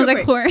me if it smells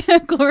like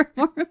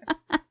chloroform?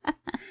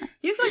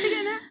 You just want to take it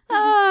in there?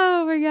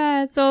 Oh my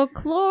god. So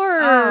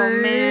Oh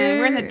man,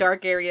 we're in the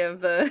dark area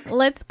of the.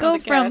 Let's go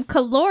from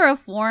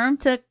chloroform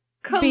to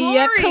be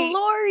a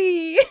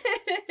calori.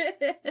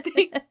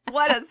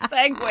 What a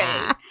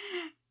segue.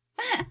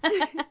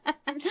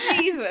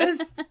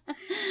 Jesus.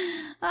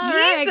 All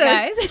right,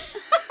 guys.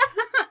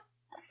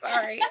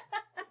 Sorry.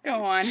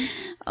 Go on.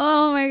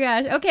 Oh my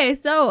gosh. Okay,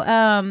 so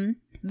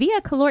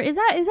Via Colore, is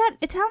that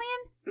Italian?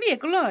 Via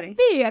Colore.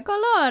 Via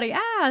Colore.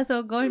 Ah,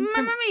 so going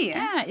from Mamma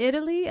mia.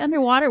 Italy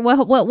underwater.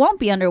 Well, what won't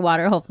be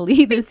underwater?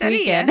 Hopefully this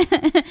Pizzeria.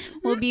 weekend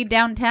will be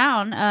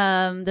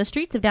downtown. The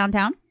streets of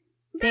downtown.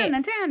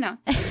 Donatana.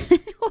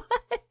 What?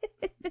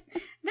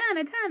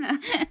 Donatana.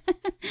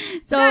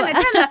 So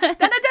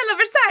Donatella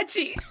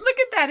Versace. Look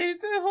at that.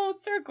 It's a whole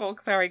circle.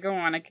 Sorry, go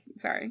on.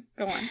 Sorry,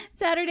 go on.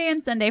 Saturday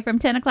and Sunday from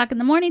 10 o'clock in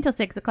the morning till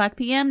 6 o'clock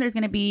p.m. There's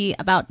going to be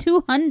about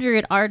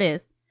 200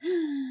 artists.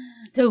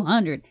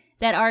 200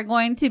 that are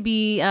going to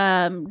be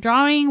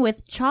drawing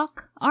with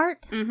chalk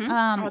art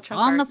on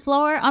the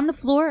floor. On the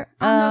floor.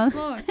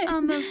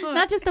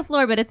 Not just the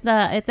floor, but it's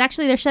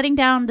actually they're shutting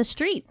down the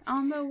streets.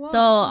 On the wall. So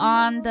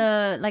on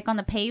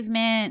the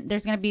pavement,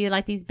 there's gonna be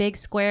like these big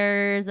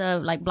squares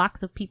of like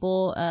blocks of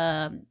people.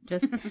 I'm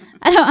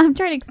trying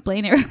to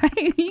explain it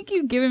right. You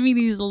keep giving me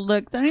these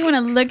looks. I don't even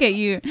want to look at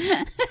you.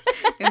 There's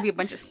gonna be a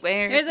bunch of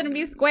squares. There's gonna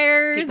be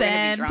squares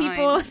and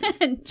people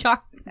and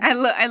chalk.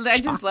 I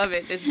just love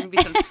it. There's gonna be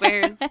some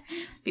squares.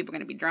 People are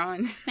gonna be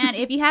drawing. Man,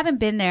 if you haven't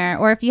been there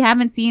or if you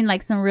haven't seen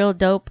like some real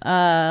dope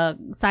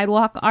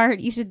sidewalk art,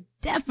 you should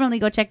definitely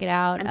go check it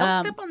out. And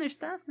don't step on their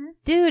stuff, man.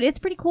 Dude, it's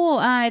pretty cool.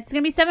 It's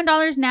gonna be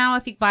 $7 now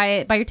if you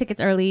buy your tickets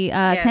early.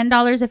 Yes.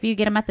 $10 if you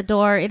get them at the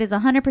door. It is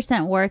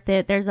 100% worth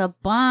it. There's a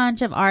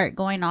bunch of art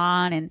going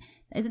on, and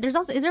is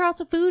there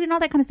also food and all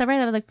that kind of stuff,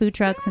 right? Like food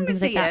trucks and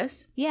things like that.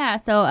 Yes. Yeah.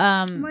 So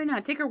why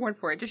not? Take her word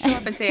for it. Just show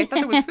up and say, I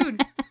thought there was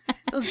food.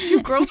 Those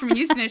two girls from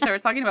Houstonish that were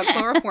talking about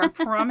chloroform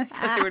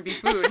promised us there would be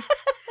food.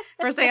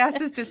 First, they asked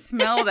us to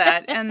smell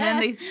that, and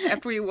then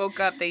after we woke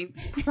up, they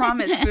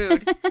promised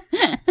food.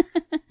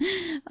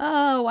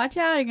 Oh, watch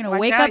out! You're gonna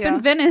wake up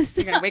in Venice.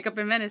 You're gonna wake up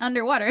in Venice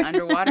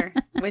underwater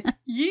with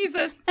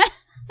Jesus.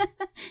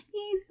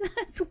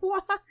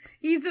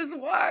 Jesus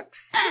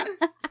walks.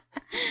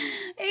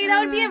 Hey,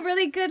 that would be a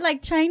really good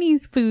like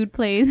Chinese food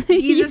place.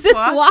 Jesus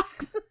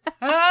walks.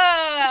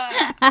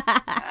 I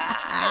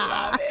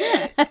love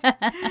it.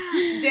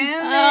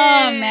 Damn it.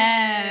 Oh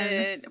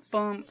man.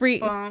 Free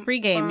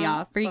game, boom,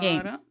 y'all. Free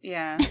game.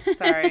 Yeah.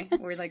 Sorry.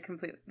 We're like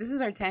completely. This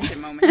is our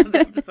tangent moment of the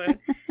episode.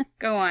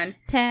 Go on.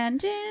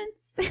 Tangents.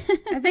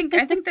 I think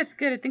that's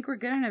good. I think we're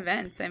good on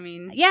events. I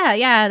mean,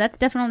 yeah, that's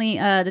definitely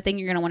the thing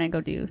you're gonna want to go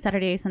do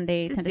Saturday,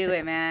 Sunday. Just 10 to do 6.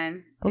 it,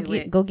 man.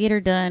 Go get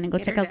her done and go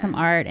check out some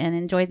art and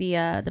enjoy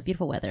the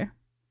beautiful weather.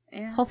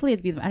 Yeah. Hopefully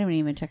it's beautiful. I don't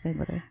even check the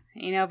weather.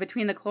 You know,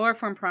 between the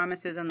chloroform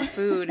promises and the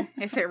food,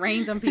 if it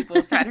rains on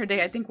people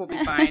Saturday, I think we'll be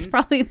fine. That's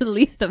probably the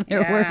least of their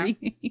worries.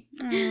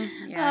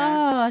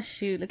 Yeah. Oh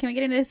shoot! Can we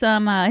get into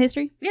some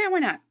history? Yeah, why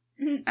not?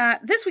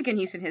 This week in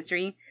Houston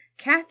history,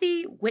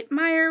 Kathy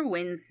Whitmire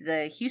wins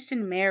the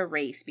Houston mayor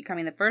race,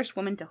 becoming the first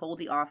woman to hold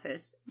the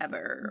office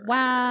ever.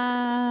 Wow.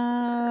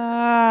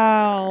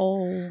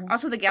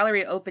 Also, the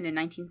Galleria opened in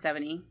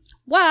 1970.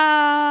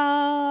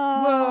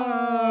 Wow.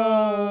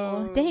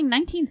 Whoa. Dang,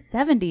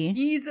 1970.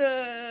 Jesus.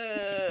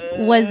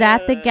 Was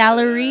at the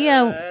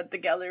Galleria. At the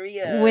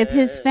Galleria. With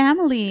his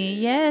family.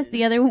 Yes,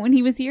 the other when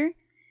he was here.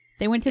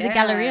 They went to the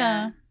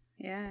Galleria.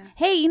 Yeah.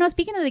 Hey,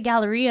 speaking of the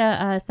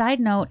Galleria, side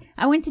note,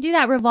 I went to do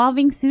that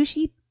revolving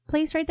sushi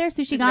place right there,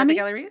 Sushigami. Is it at the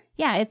Galleria?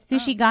 Yeah, it's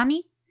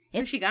Sushigami.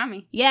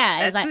 Sushigami.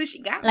 Yeah, it's like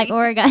Sushigami. Like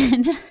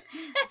Oregon.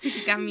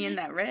 Sushigami in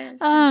that red.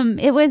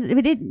 It was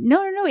really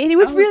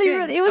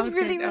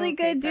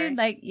good, dude. Sorry.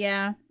 Like,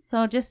 yeah.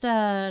 So just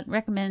I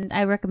recommend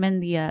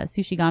the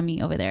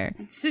Sushigami over there.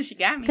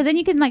 Sushigami. Because then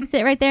you can like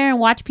sit right there and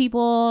watch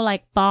people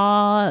like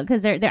ball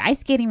because they're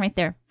ice skating right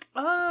there.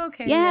 Oh,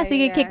 okay. Yeah, so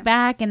you get kicked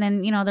back, and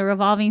then the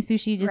revolving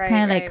sushi just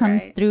kind of like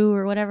comes through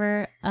or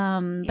whatever.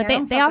 But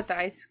they also.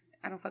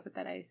 I don't fuck with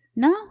that ice.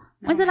 No?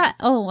 When's it like?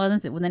 Oh, well,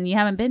 then you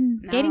haven't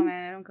been skating? No,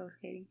 man, I don't go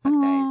skating. Fuck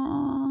that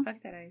ice.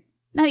 Fuck that ice.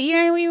 No, you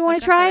don't even want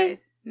to try?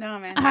 No,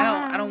 man.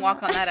 I don't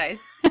walk on that ice.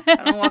 I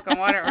don't walk on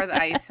water or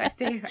the ice. I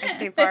stay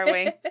far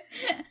away.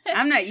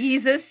 I'm not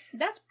Jesus.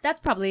 That's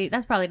probably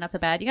not so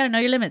bad. You gotta know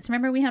your limits.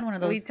 Remember we had one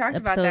of those. We talked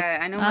about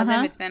that. I know my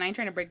limits, man. I ain't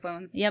trying to break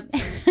bones. Yep.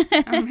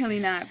 I'm really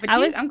not. But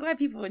I'm glad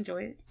people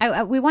enjoy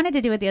it. We wanted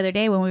to do it the other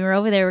day when we were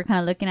over there. We're kind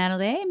of looking at it.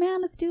 Like, hey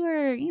man, let's do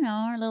our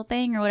our little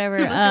thing or whatever.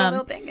 Let's do a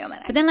little thing.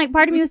 But then like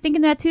part of me was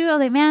thinking that too. I was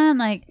like, man,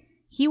 like.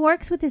 He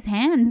works with his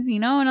hands,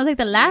 and I was like,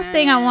 the last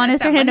thing I want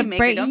is for him to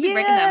break. Don't be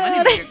breaking that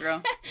money maker,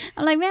 girl.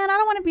 I'm like, man, I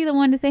don't want to be the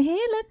one to say, hey,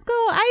 let's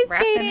go ice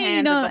skating. Wrap them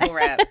hands with bubble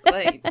wrap.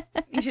 Like,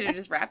 you should have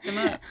just wrapped them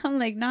up. I'm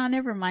like, nah,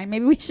 never mind.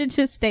 Maybe we should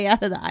just stay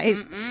out of the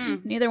ice.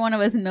 Neither one of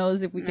us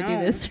knows if we could do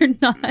this or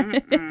not. I'm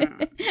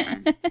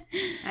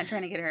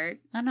trying to get hurt.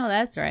 I know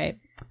that's right.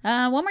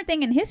 One more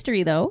thing in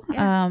history, though.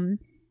 Yeah.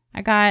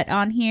 I got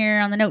on here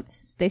on the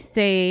notes. They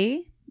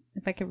say.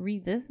 If I could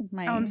read this with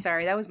my I'm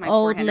sorry, that was my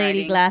old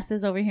lady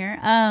glasses over here.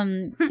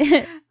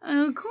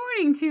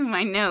 According to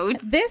my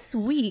notes, this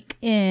week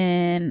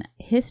in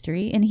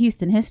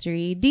Houston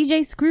history,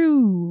 DJ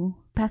Screw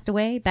passed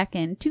away back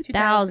in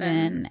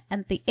 2000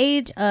 at the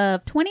age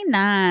of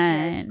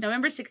 29. Yes,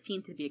 November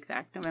 16th to be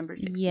exact. November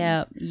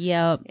 16th.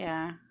 Yep.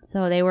 Yeah.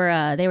 So they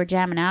were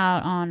jamming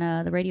out on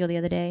the radio the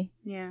other day.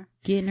 Yeah.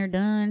 Getting her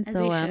done. As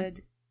so they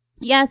should.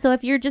 yeah, so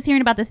if you're just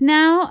hearing about this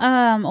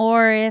now,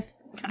 or if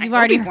you've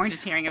already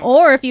just hearing about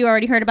or if you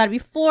already heard about it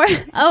before,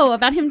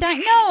 about him dying.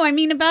 No, I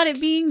mean about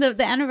it being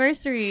the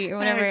anniversary or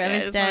whatever of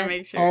his death.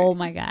 Make sure. Oh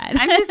my god.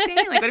 I'm just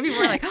saying, like, what if people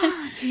were like,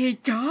 he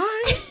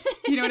died?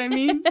 You know what I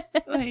mean?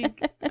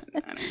 Like, I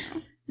don't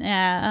know.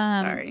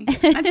 Yeah. Sorry,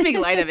 not to make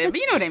light of it, but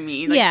you know what I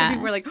mean. Like, some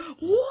people were like,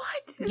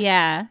 what?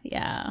 Yeah.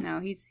 No,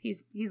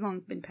 he's long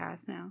been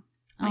passed now.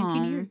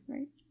 19 years,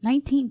 right?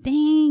 19,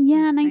 dang,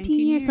 yeah,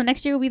 19 years. So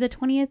next year will be the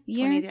 20th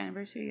year? 20th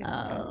anniversary.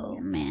 Oh,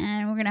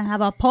 man, we're going to have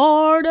a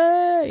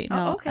party.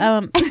 No,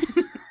 okay.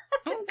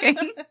 Okay.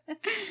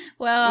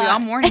 Well, we all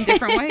mourn in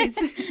different ways.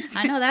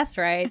 I know that's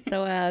right.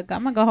 So I'm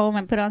going to go home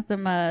and put on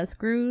some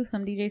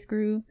DJ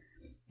Screw.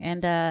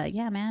 And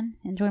yeah, man,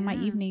 enjoy my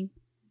evening.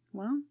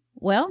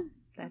 Well,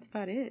 that's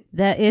about it.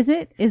 That is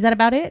it? Is that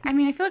about it? I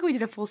mean, I feel like we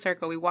did a full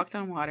circle. We walked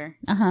on water.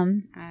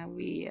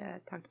 We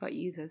talked about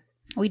Jesus.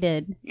 We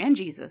did. And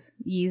Jesus.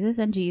 Jesus.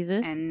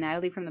 And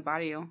Natalie from the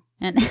Barrio.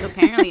 And so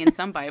apparently in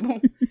some Bible.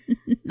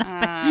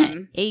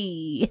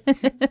 Hey.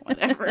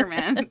 Whatever,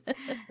 man.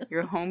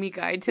 Your homie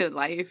guide to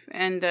life.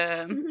 And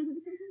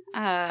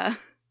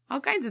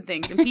all kinds of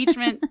things.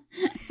 Impeachment.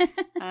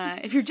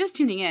 If you're just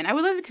tuning in, I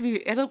would love it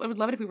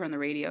if we were on the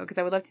radio, because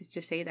I would love to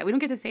just say that. We don't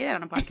get to say that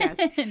on a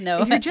podcast.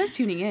 No. If you're just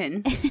tuning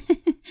in.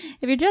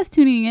 If you're just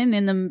tuning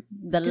in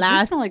the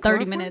last like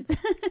 30 minutes.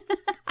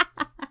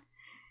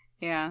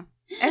 Yeah.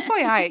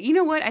 FYI, you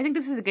know what? I think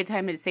this is a good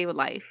time to save a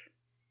life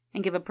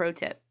and give a pro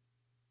tip.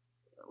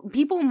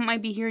 People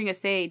might be hearing us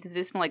say, does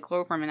this smell like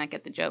chloroform, and not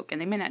get the joke,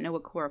 and they may not know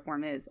what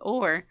chloroform is,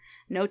 or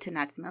know to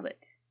not smell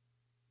it.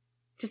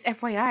 Just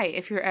FYI,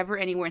 if you're ever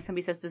anywhere and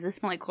somebody says, does this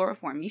smell like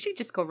chloroform, you should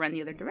just go run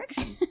the other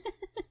direction.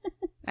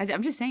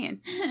 I'm just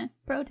saying.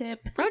 Pro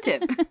tip.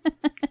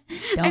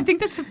 I think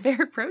that's a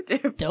fair pro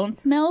tip. Don't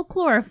smell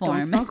chloroform.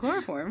 Don't smell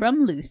chloroform.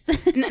 From Loose.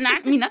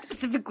 Not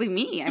specifically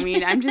me. I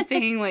mean, I'm just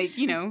saying, like,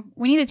 you know.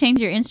 We need to change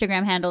your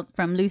Instagram handle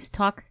from Loose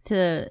Talks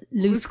to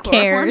Loose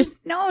Cares.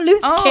 No,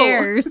 Loose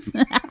Cares.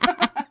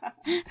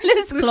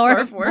 Loose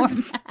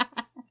chloroforms.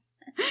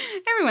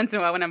 Every once in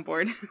a while when I'm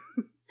bored.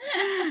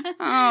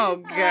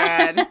 Oh,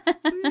 God.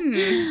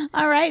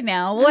 All right,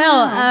 now.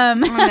 Well,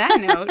 on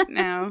that note,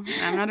 now,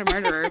 I'm not a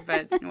murderer,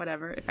 but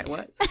whatever. If I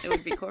was, it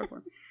would be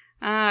chloroform.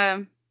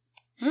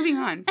 Moving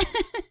on.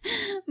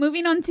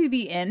 Moving on to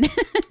the end.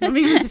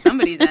 Moving on to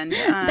somebody's end.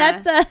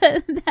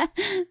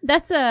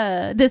 That's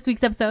this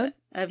week's episode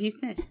of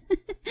Houston.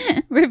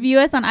 Review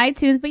us on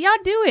iTunes, but y'all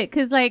do it,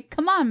 cause like,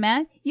 come on,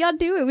 man, y'all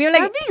do it. We're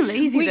like being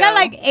lazy. We got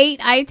like 8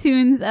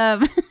 iTunes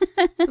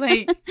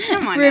like,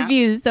 come on,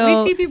 reviews. Now.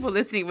 So we see people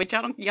listening, but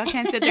y'all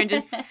can't sit there and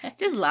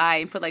just lie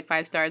and put like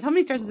 5 stars. How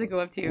many stars does it go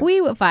up to? We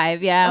were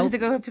 5, yeah. Oh, does it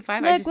go up to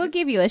 5? Look, we'll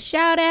give you a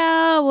shout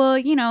out.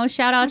 We'll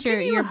shout out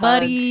your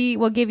buddy.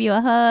 We'll give you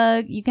a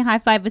hug. You can high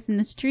five us in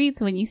the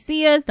streets when you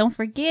see us. Don't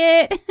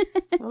forget.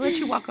 We'll let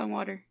you walk on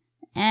water.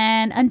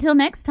 And until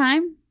next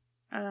time.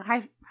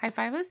 High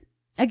five us?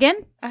 Again?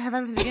 High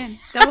five us again.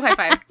 Double high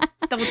five.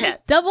 Double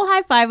tap. Double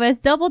high five us.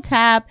 Double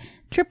tap.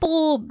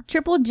 Triple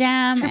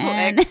jam. Triple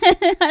and X.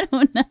 I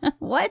don't know.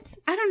 What?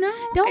 I don't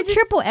know. Don't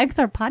triple X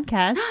our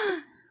podcast.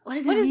 What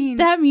does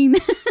that mean?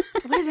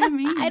 What does that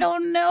mean? I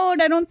don't know.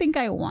 I don't think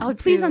I want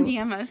to. Please don't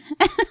DM us.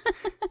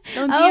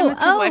 Don't DM us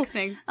triple X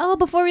things. Oh,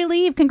 before we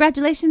leave,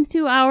 congratulations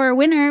to our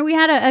winner. We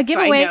had a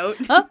giveaway. Side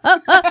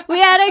note. We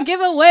had a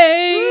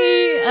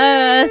giveaway.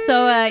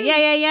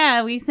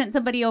 Yeah. We sent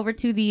somebody over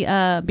to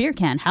the Beer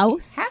Can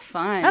House. Have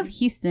fun. Of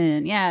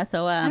Houston. Yeah,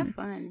 so have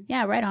fun.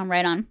 Yeah, right on.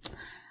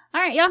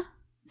 All right, y'all.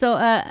 So do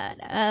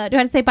I have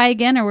to say bye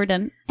again, or we're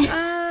done?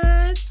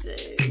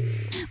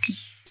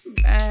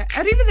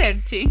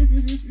 Arrivederci.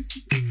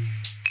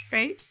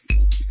 Right?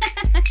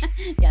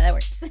 Yeah, that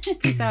works.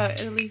 Peace out,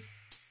 Italy.